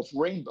member of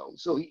Rainbow.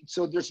 So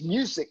there's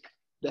music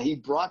that he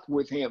brought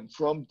with him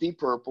from Deep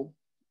Purple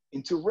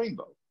into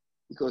Rainbow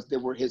because they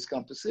were his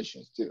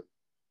compositions too.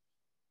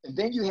 And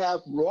then you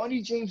have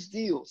Ronnie James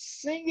Dio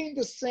singing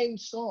the same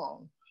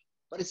song,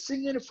 but he's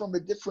singing it from a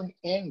different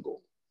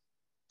angle.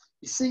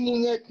 He's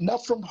singing it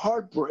not from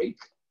heartbreak,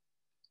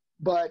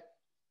 but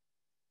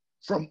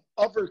from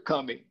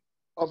overcoming.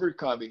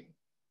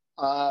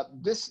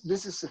 This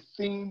is a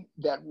theme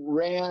that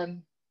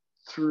ran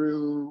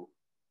through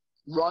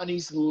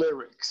Ronnie's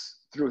lyrics,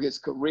 through his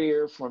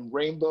career from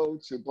Rainbow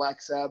to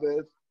Black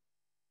Sabbath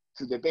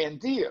to the band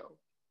Dio.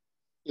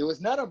 It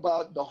was not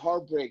about the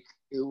heartbreak.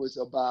 It was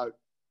about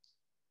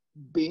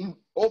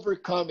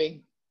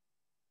overcoming,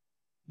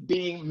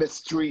 being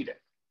mistreated.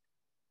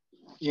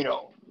 You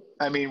know,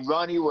 I mean,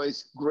 Ronnie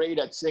was great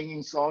at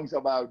singing songs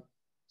about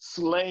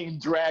slaying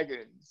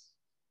dragons.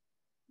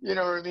 You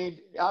know what I mean?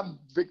 I'm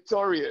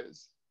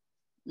victorious.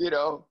 You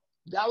know,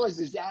 that was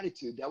his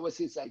attitude. That was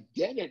his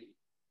identity.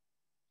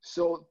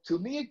 So to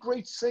me, a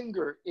great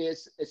singer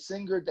is a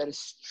singer that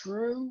is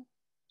true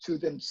to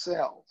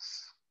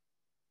themselves.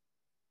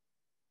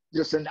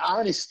 There's an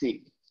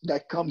honesty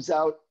that comes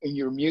out in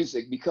your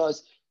music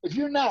because if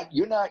you're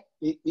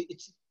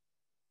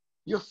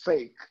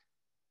fake.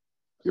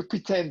 You're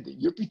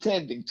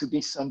pretending to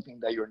be something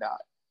that you're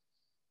not.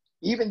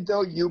 Even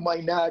though you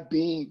might not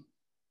be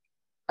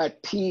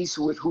at peace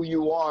with who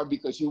you are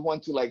because you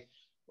want to like,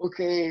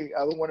 okay, I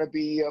don't want to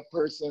be a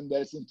person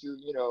that's into,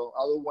 you know,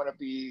 I don't want to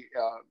be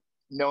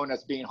known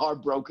as being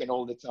heartbroken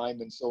all the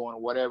time and so on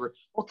or whatever.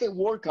 Okay,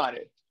 work on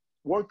it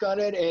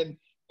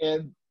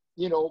and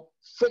you know,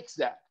 fix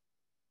that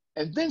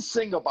and then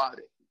sing about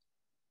it.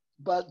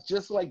 But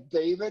just like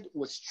David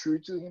was true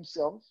to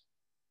himself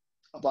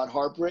about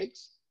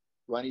heartbreaks,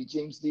 Ronnie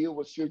James Dio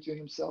was true to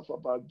himself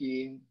about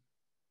being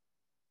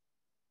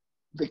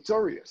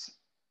victorious,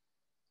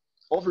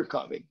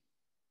 overcoming.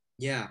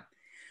 Yeah,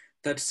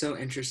 that's so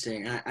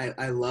interesting.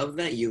 I love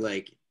that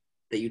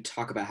you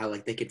talk about how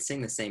like they could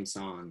sing the same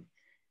song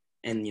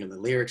and you know the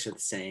lyrics are the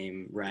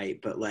same, right?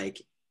 But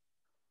like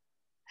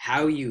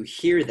how you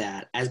hear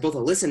that as both a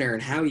listener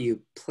and how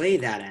you play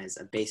that as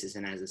a bassist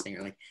and as a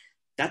singer, like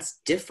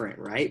that's different,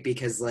 right?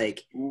 Because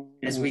like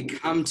as we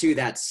come to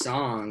that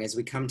song, as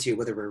we come to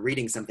whether we're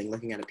reading something,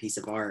 looking at a piece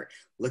of art,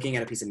 looking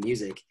at a piece of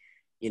music,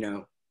 you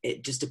know,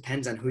 it just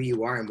depends on who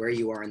you are and where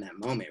you are in that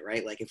moment,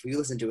 right? Like if you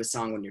listen to a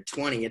song when you're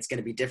 20, it's going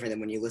to be different than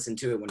when you listen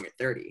to it when you're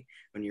 30,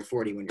 when you're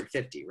 40, when you're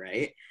 50,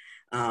 right?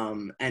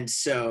 And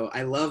so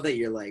I love that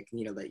you're like,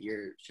 you know, that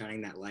you're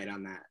shining that light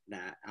on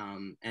that.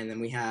 And then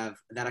we have,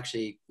 that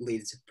actually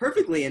leads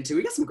perfectly into,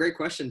 we got some great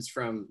questions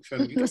from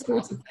you guys, some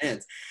awesome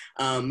fans.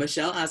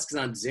 Michelle asks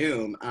on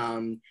Zoom,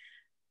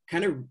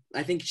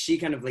 I think she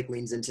kind of like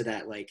leans into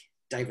that like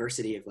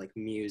diversity of like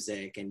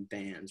music and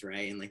bands,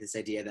 right? And like this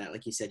idea that,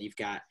 like you said, you've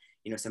got,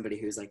 you know, somebody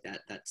who's like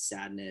that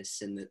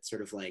sadness and that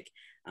sort of like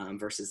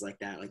versus like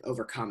that like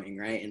overcoming,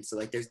 right? And so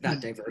like there's that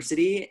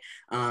diversity,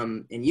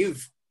 and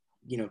you've,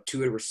 you know,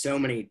 toured with so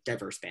many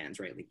diverse bands,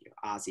 right? Like, you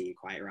know, Ozzy,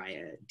 Quiet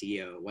Riot,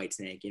 Dio,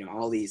 Whitesnake, you know,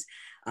 all these.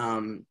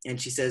 And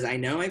she says, I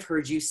know I've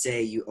heard you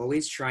say you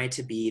always try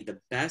to be the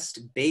best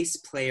bass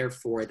player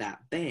for that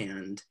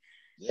band,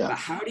 but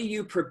how do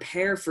you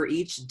prepare for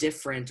each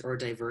different or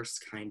diverse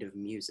kind of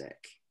music?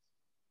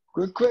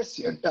 Good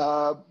question.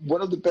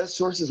 One of the best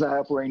sources I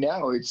have right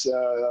now, it's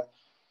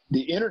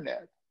the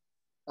internet.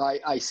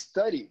 I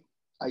study.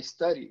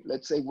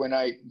 Let's say when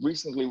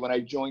I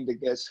joined the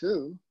Guess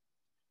Who,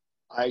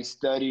 I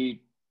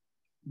studied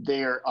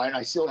there, and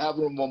I still have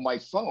them on my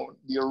phone,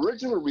 the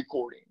original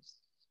recordings.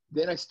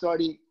 Then I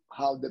study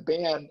how the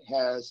band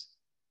has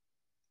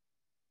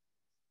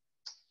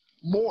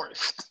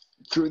morphed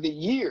through the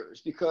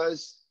years,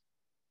 because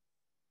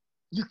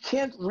you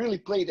can't really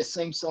play the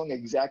same song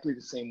exactly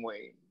the same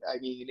way. I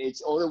mean,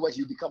 it's otherwise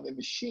you become a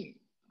machine.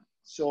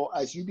 So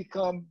as you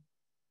become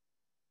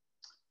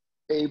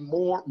a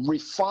more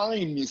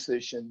refined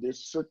musician,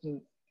 there's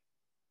certain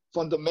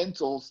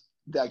fundamentals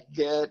that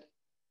get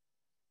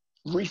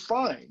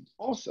refined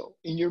also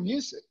in your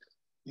music,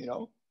 you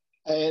know?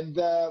 And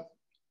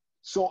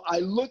so I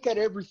look at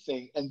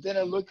everything, and then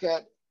I look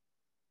at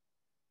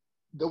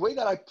the way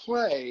that I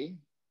play.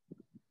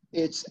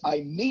 It's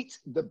I meet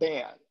the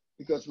band,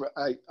 because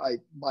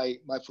my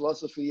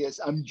philosophy is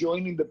I'm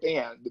joining the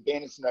band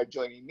is not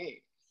joining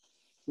me.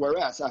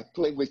 Whereas I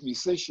play with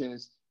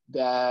musicians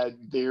that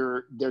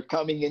they're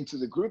coming into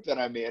the group that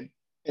I'm in,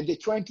 and they're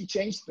trying to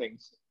change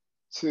things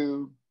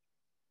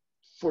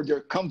for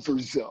their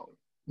comfort zone.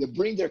 They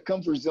bring their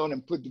comfort zone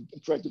and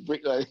try to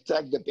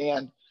attack the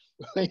band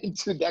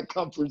into that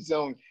comfort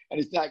zone, and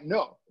it's like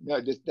no,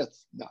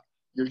 that's not.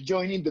 You're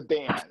joining the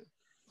band.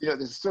 You know,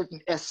 there's a certain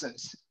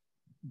essence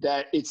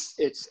that it's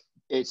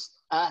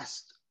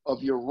asked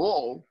of your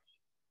role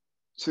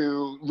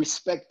to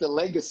respect the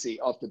legacy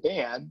of the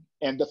band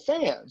and the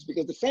fans,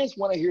 because the fans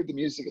want to hear the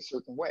music a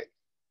certain way,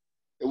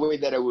 the way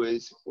that it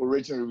was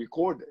originally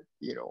recorded,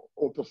 you know,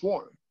 or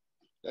performed,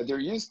 that they're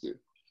used to.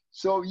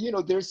 So, you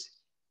know,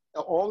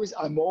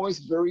 I'm always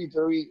very,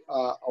 very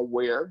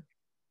aware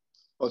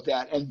of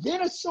that. And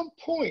then at some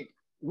point,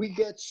 we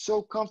get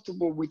so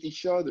comfortable with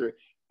each other,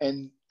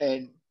 and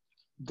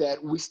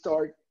that we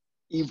start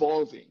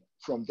evolving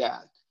from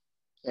that.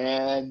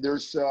 And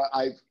there's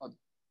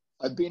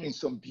I've been in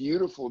some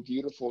beautiful,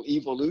 beautiful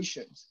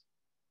evolutions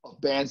of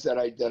bands that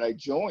I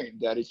joined,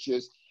 that it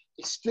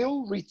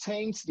still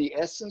retains the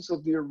essence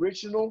of the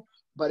original,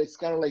 but it's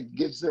kind of like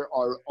gives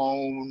our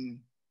own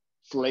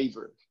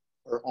flavor,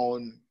 our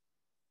own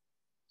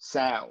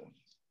sound.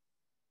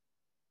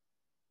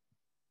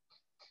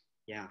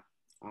 Yeah,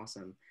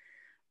 awesome.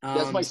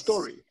 That's my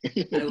story.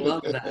 I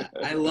love that.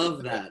 I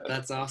love that.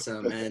 That's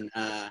awesome. And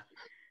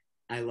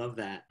I love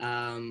that.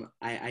 I'm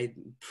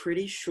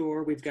pretty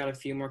sure we've got a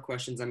few more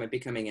questions that might be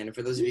coming in. And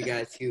for those of you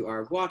guys who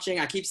are watching,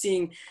 I keep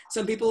seeing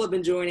some people have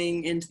been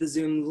joining into the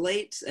Zoom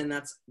late, and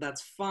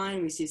that's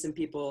fine. We see some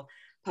people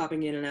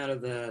popping in and out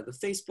of the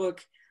Facebook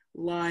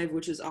Live,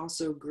 which is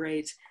also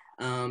great.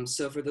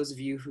 So for those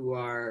of you who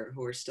are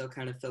still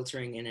kind of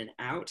filtering in and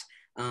out,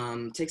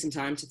 take some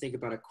time to think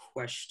about a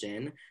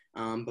question.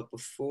 But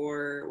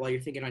while you're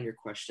thinking on your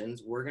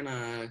questions, we're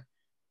gonna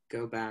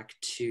go back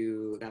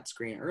to that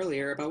screen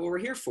earlier about what we're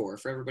here for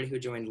everybody who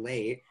joined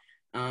late.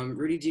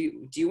 Rudy,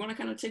 do you want to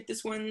kind of take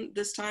this one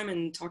this time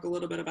and talk a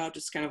little bit about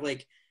just kind of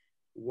like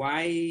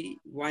why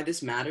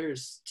this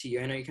matters to you?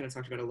 I know you kind of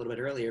talked about it a little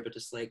bit earlier, but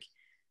just like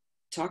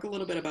talk a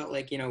little bit about,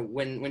 like, you know,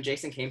 when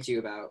Jason came to you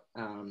about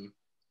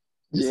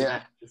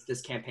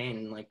this campaign,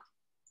 and like,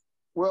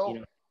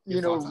 well,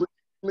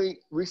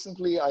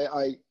 recently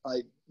I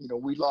you know,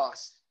 we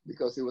lost,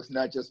 because it was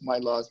not just my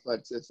loss, but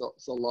it's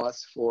a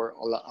loss for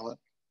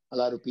a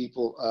lot of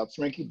people.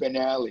 Frankie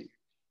Benali,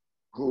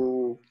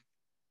 who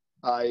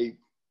our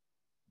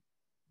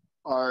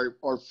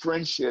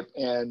friendship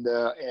and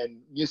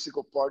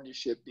musical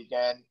partnership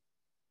began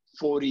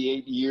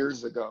 48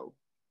 years ago.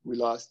 We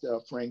lost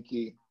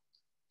Frankie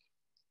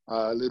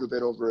a little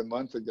bit over a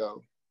month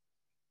ago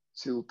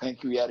to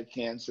pancreatic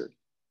cancer.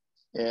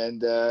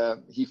 And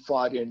he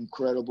fought an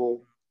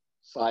incredible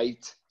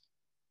fight.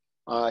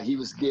 He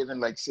was given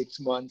like 6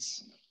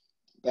 months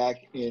back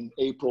in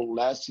April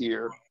last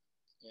year,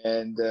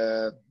 and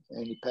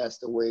he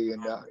passed away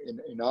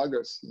in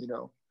August. You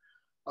know,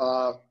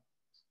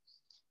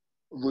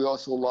 we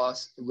also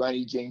lost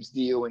Ronnie James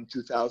Dio in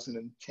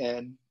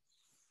 2010.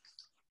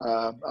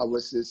 I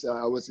was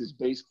his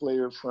bass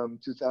player from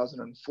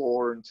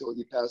 2004 until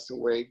he passed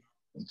away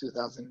in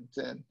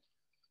 2010.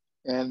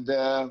 And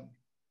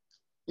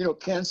you know,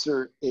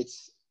 cancer,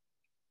 it's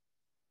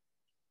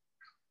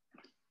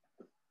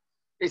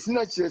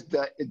not just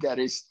that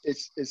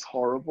it's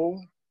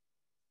horrible.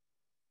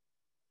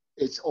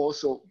 It's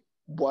also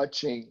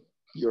watching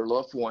your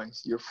loved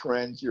ones, your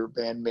friends, your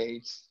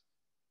bandmates,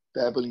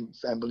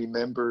 family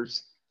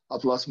members.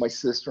 I've lost my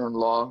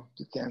sister-in-law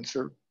to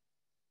cancer.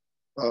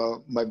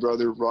 My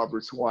brother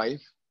Robert's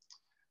wife.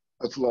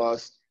 I've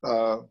lost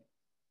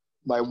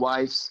my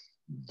wife's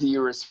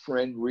dearest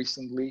friend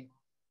recently,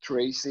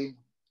 Tracy,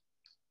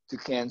 to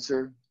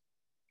cancer.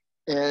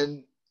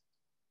 And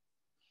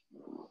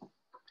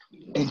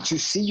to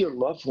see your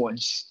loved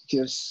ones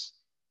just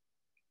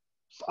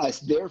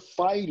as they're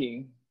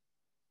fighting,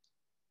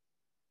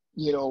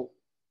 you know,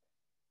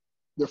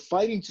 they're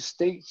fighting to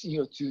stay, you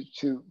know, to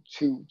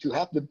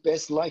have the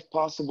best life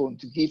possible and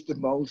to give the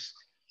most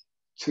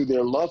to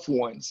their loved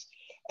ones.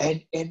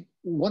 And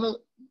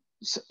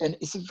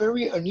it's a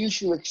very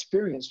unusual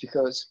experience,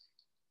 because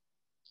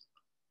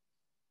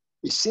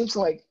it seems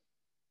like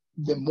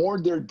the more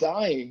they're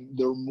dying,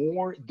 the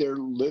more they're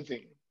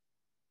living,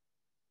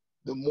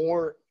 the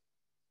more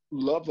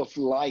love of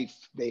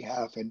life they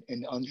have, and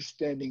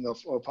understanding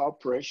of how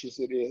precious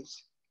it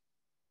is,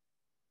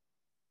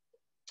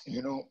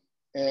 you know,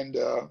 and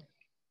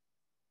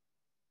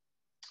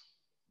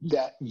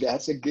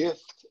that's a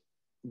gift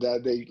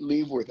that they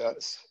leave with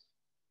us,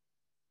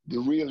 the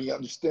really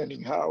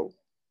understanding how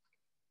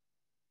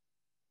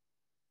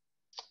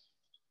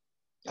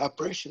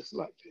precious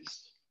life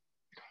is.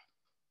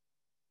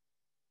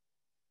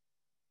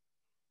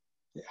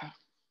 Yeah.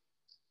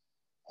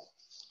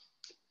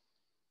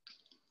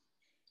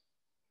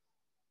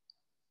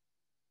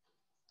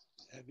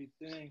 Heavy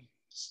thing.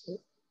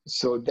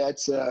 So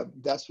that's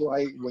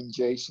why when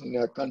Jason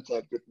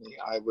contacted me,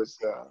 I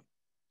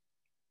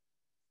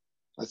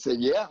said,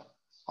 yeah,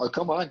 I'll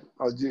come on.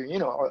 I'll do,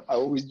 I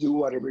always do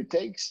whatever it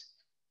takes,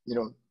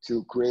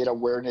 to create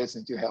awareness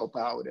and to help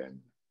out. And,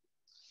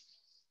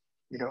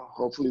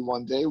 hopefully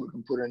one day we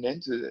can put an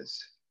end to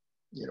this,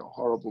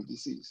 horrible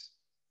disease.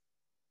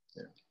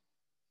 Yeah.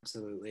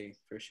 Absolutely,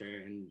 for sure.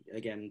 And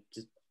again,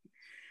 just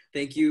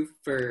thank you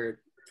for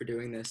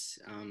doing this.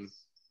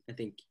 I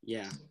think,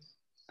 yeah.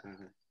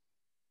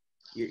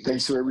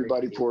 Thanks to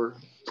everybody for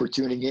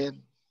tuning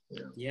in.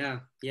 Yeah.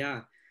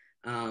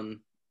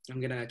 I'm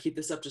gonna keep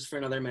this up just for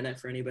another minute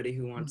for anybody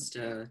who wants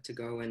to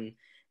go and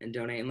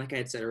donate. And like I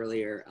had said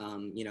earlier,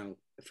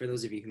 for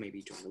those of you who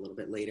maybe joined a little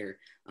bit later,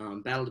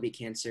 Battle to Beat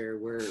Cancer,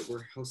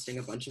 we're hosting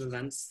a bunch of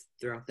events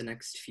throughout the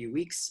next few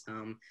weeks.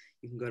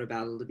 You can go to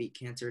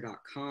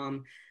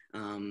battletobeatcancer.com.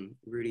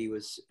 Rudy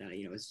was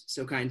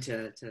so kind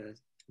to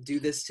do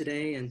this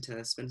today and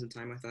to spend some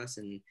time with us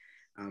and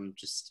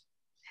just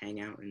hang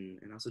out and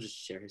also just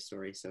share his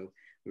story. So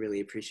we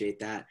really appreciate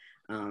that.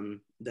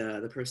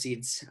 The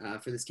proceeds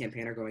for this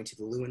campaign are going to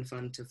the Lewin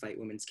Fund to fight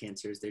women's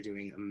cancers. They're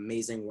doing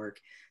amazing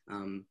work.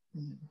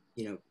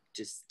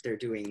 They're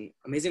doing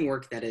amazing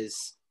work that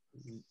is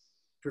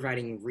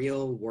providing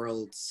real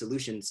world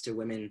solutions to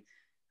women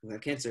who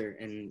have cancer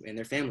and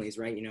their families,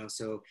 right?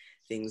 So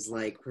things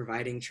like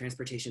providing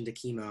transportation to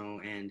chemo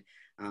and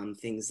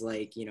things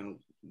like,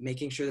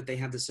 making sure that they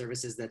have the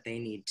services that they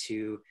need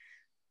to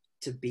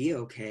be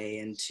okay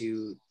and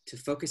to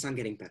focus on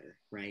getting better,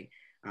 right?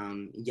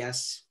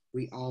 Yes,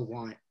 we all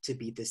want to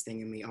beat this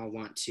thing and we all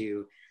want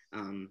to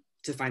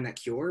find that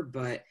cure,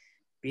 but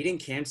beating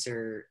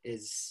cancer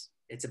it's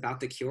about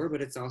the cure,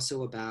 but it's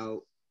also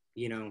about,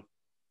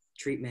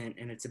 treatment,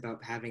 and it's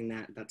about having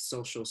that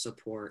social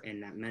support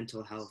and that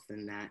mental health,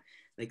 and that,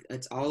 like,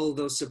 it's all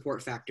those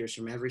support factors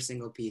from every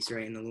single piece,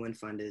 right? And the Lewin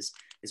Fund is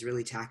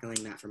really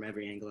tackling that from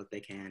every angle that they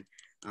can.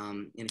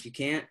 And if you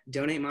can't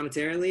donate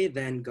monetarily,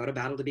 then go to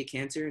Battle to Beat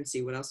Cancer and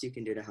see what else you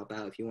can do to help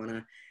out. If you want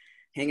to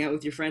hang out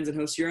with your friends and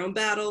host your own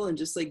battle and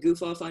just like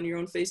goof off on your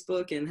own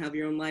Facebook and have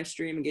your own live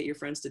stream and get your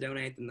friends to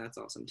donate, then that's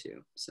awesome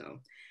too. So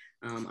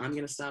I'm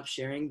going to stop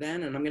sharing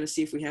then, and I'm going to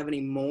see if we have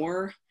any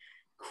more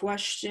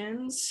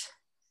questions.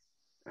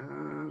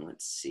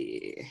 Let's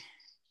see.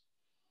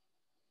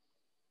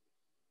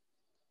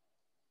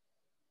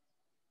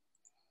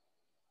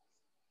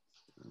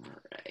 All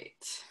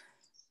right.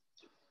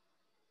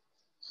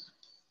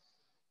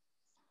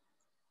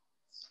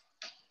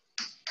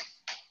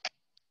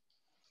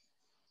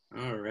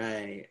 All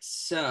right.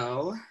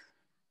 So,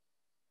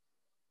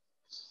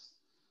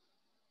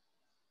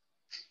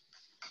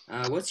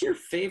 what's your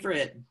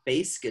favorite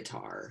bass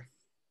guitar?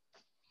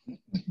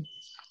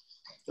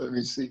 Let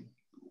me see.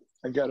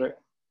 I got a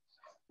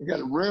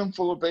room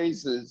full of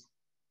basses.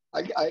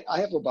 I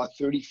have about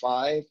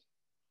 35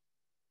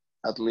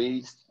 at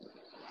least.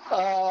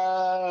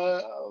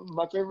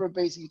 My favorite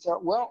bass guitar.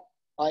 Well,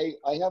 I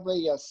have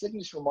a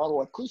signature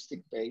model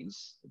acoustic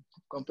bass, a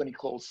company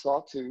called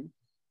Sawtooth,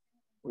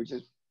 which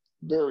is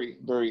very,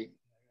 very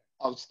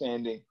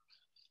outstanding.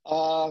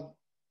 I've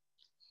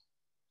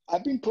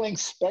been playing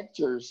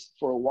Spectres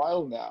for a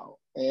while now,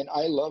 and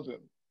I love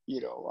them.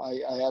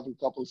 I have a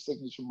couple of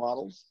signature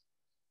models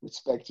with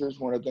Spectres,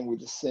 one of them with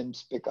the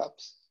Sims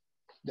pickups.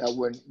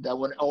 That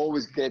one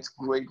always gets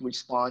great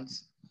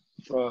response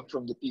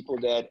from the people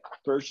that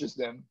purchase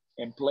them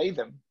and play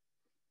them.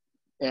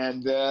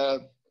 And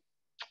I've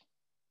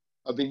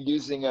been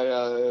using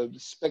a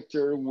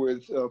Spectre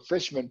with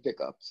Fishman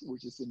pickups,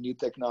 which is a new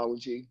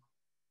technology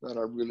that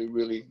I really,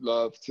 really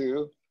love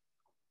too.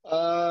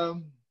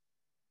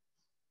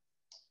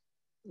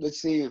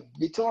 Let's see,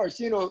 guitars.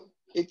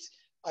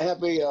 I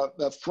have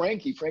a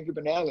Frankie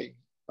Banali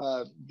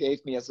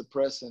gave me as a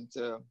present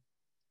a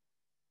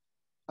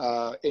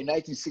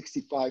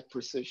 1965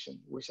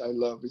 Precision, which I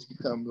love. It's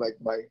become like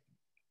my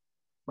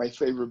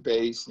favorite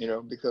bass,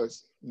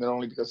 because not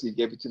only because he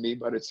gave it to me,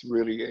 but it's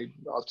really an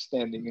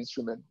outstanding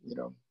instrument.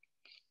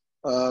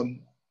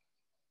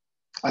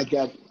 I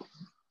got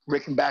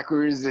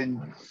Rickenbackers and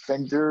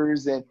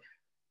Fenders and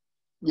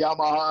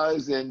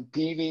Yamahas and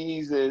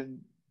Peaveys and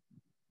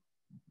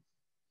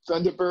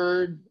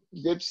Thunderbird,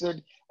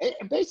 Gibson.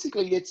 And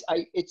basically, it's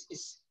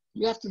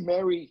you have to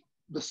marry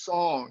the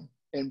song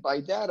And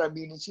by that, I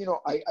mean, it's, you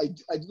know, I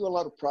do a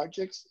lot of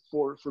projects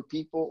for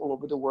people all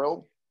over the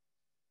world.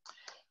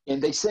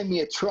 And they send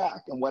me a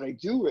track. And what I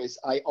do is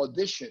I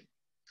audition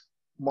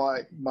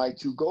my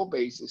to-go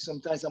bases.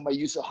 Sometimes I might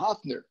use a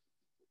Hofner.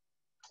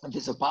 If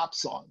it's a pop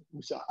song,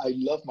 which I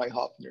love my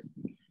Hofner.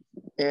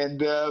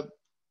 And,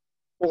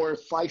 or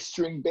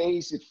 5-string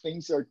bass if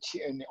things are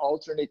in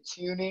alternate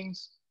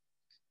tunings,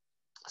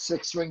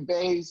 6-string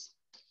bass,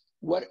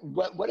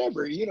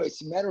 whatever. You know,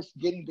 it's a matter of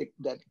getting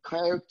that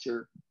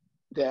character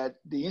that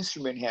the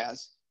instrument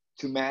has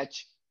to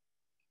match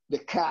the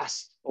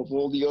cast of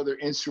all the other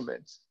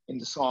instruments in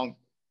the song.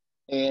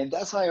 And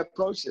that's how I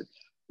approach it.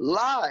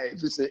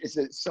 Live is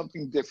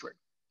something different,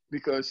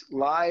 because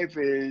live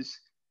is,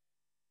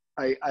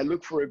 I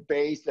look for a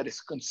bass that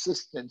is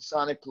consistent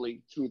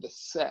sonically through the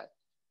set,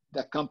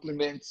 that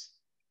complements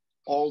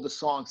all the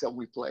songs that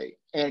we play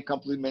and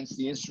complements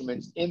the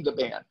instruments in the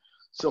band.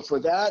 So for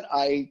that,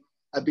 I've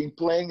been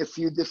playing a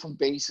few different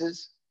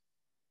basses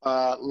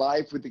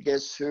live with the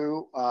Guess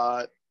Who.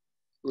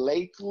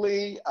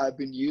 Lately, I've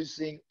been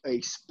using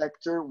a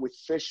Spectre with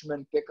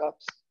Fishman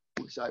pickups,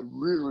 which I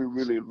really,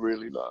 really,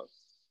 really love.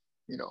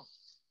 You know,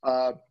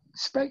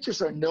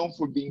 Spectres are known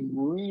for being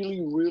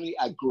really, really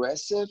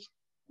aggressive,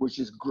 which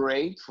is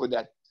great for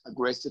that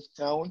aggressive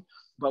tone.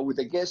 But with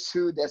the Guess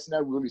Who, that's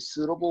not really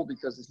suitable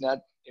because it's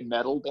not a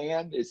metal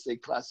band, it's a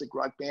classic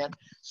rock band.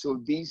 So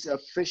these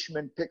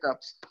Fishman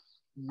pickups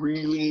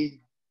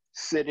really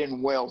sit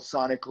in well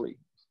sonically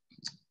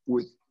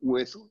with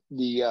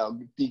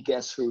the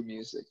Guess Who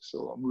music.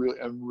 So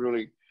I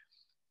really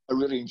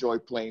enjoy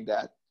playing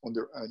that on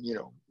the you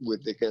know,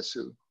 with the Guess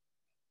Who.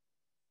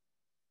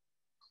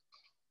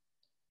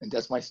 And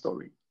that's my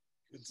story.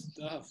 Good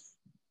stuff.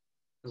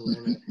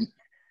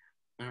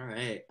 All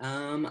right.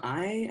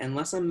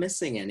 Unless I'm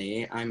missing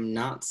any, I'm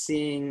not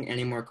seeing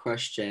any more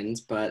questions,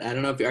 but I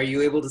don't know if, are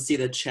you able to see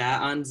the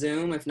chat on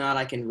Zoom? If not,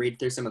 I can read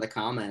through some of the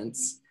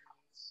comments.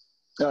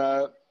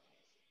 Maybe.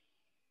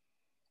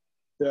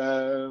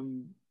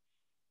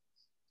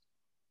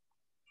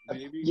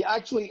 Yeah,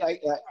 actually,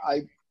 I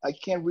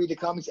can't read the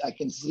comments. I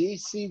can see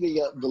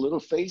the little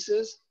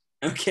faces.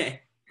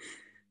 Okay.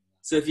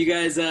 So if you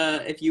guys,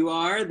 if you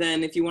are,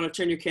 then if you want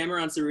to turn your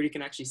camera on so Rudy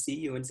can actually see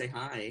you and say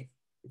hi,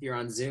 if you're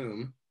on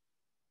Zoom.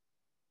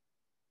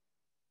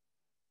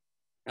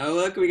 Oh,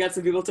 look, we got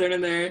some people turning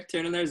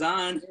theirs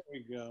on. There we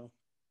go.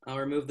 I'll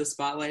remove the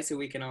spotlight so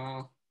we can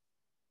all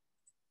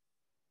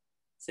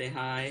say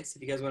hi. So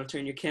if you guys want to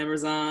turn your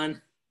cameras on,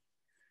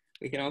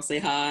 we can all say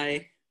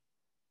hi.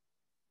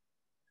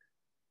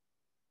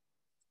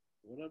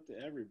 What up to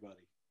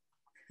everybody?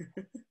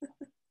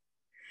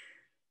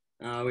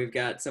 We've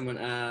got someone,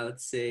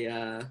 let's see,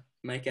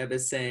 Mike Ebb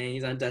is saying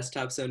he's on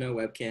desktop, so no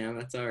webcam.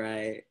 That's all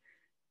right.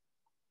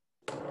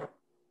 All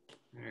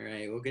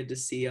right, well, good to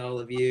see all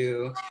of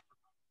you.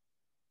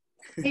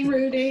 Hey,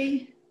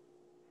 Rudy.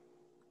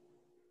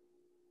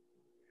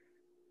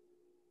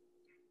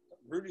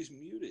 Rudy's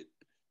muted.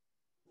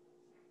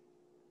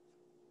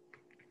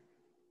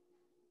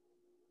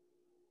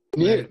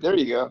 Mute. There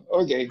you go.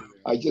 Okay.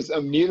 I just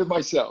unmuted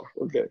myself.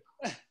 Okay.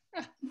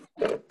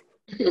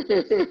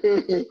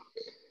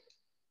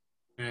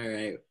 All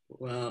right.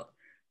 Well,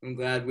 I'm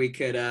glad we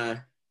could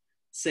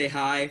say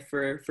hi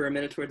for a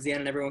minute towards the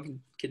end, and everyone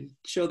can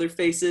show their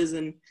faces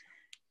and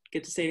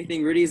get to say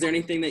anything. Rudy, is there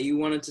anything that you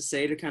wanted to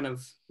say to kind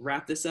of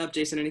wrap this up?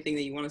 Jason, anything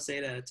that you want to say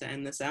to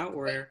end this out?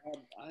 We're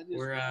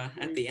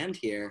at the end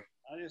here.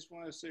 I just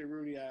want to say,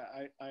 Rudy,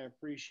 I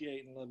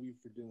appreciate and love you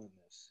for doing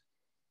this.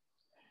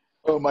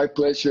 Oh, my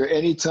pleasure.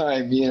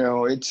 Anytime. You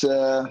know, it's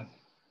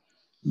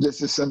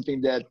this is something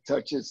that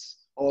touches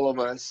all of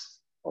us,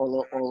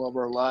 all of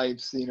our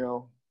lives. You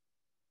know,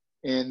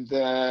 and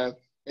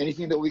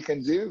anything that we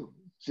can do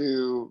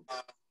to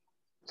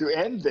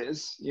end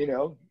this, you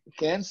know,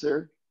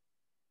 cancer,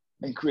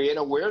 and create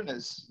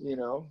awareness, you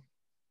know,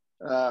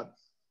 that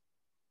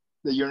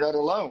you're not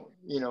alone.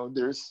 You know,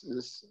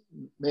 there's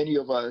many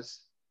of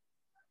us,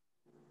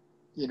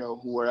 you know,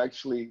 who are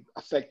actually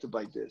affected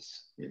by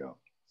this, you know.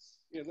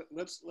 Yeah,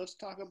 let's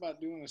talk about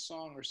doing a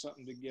song or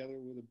something together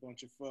with a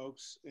bunch of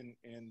folks and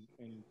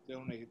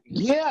donate. And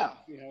yeah.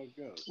 See how it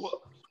goes. Well,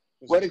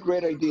 what a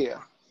great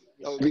idea.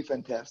 That would be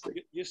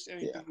fantastic. Just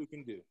anything we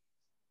can do.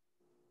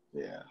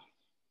 Yeah.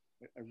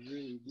 I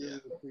really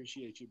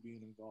appreciate you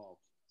being involved.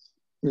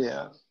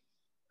 Yeah.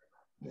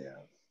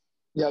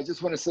 I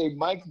just want to say,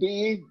 Mike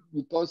B,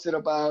 you posted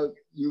about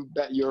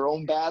your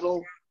own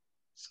battle.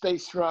 Stay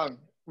strong.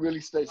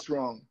 Really stay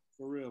strong.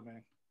 For real,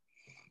 man.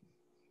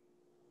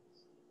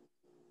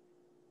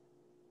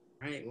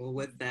 All right. Well,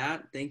 with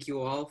that, thank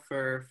you all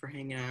for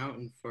hanging out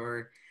and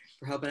for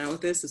helping out with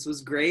this. This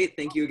was great.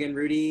 Thank you again,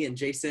 Rudy and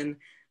Jason.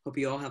 Hope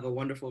you all have a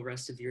wonderful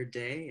rest of your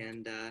day,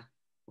 and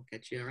we'll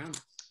catch you around.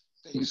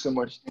 Thank you so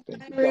much.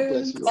 Thank you. Bye, God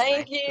bless you.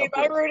 Thank you.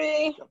 Bye,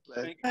 Rudy. God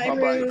bless. Bye,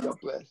 Bye-bye. Ruth. God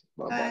bless.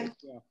 Bye-bye.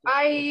 Bye.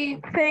 Bye.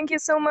 Thank you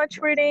so much,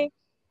 Rudy.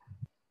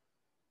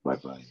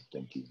 Bye-bye.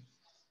 Thank you.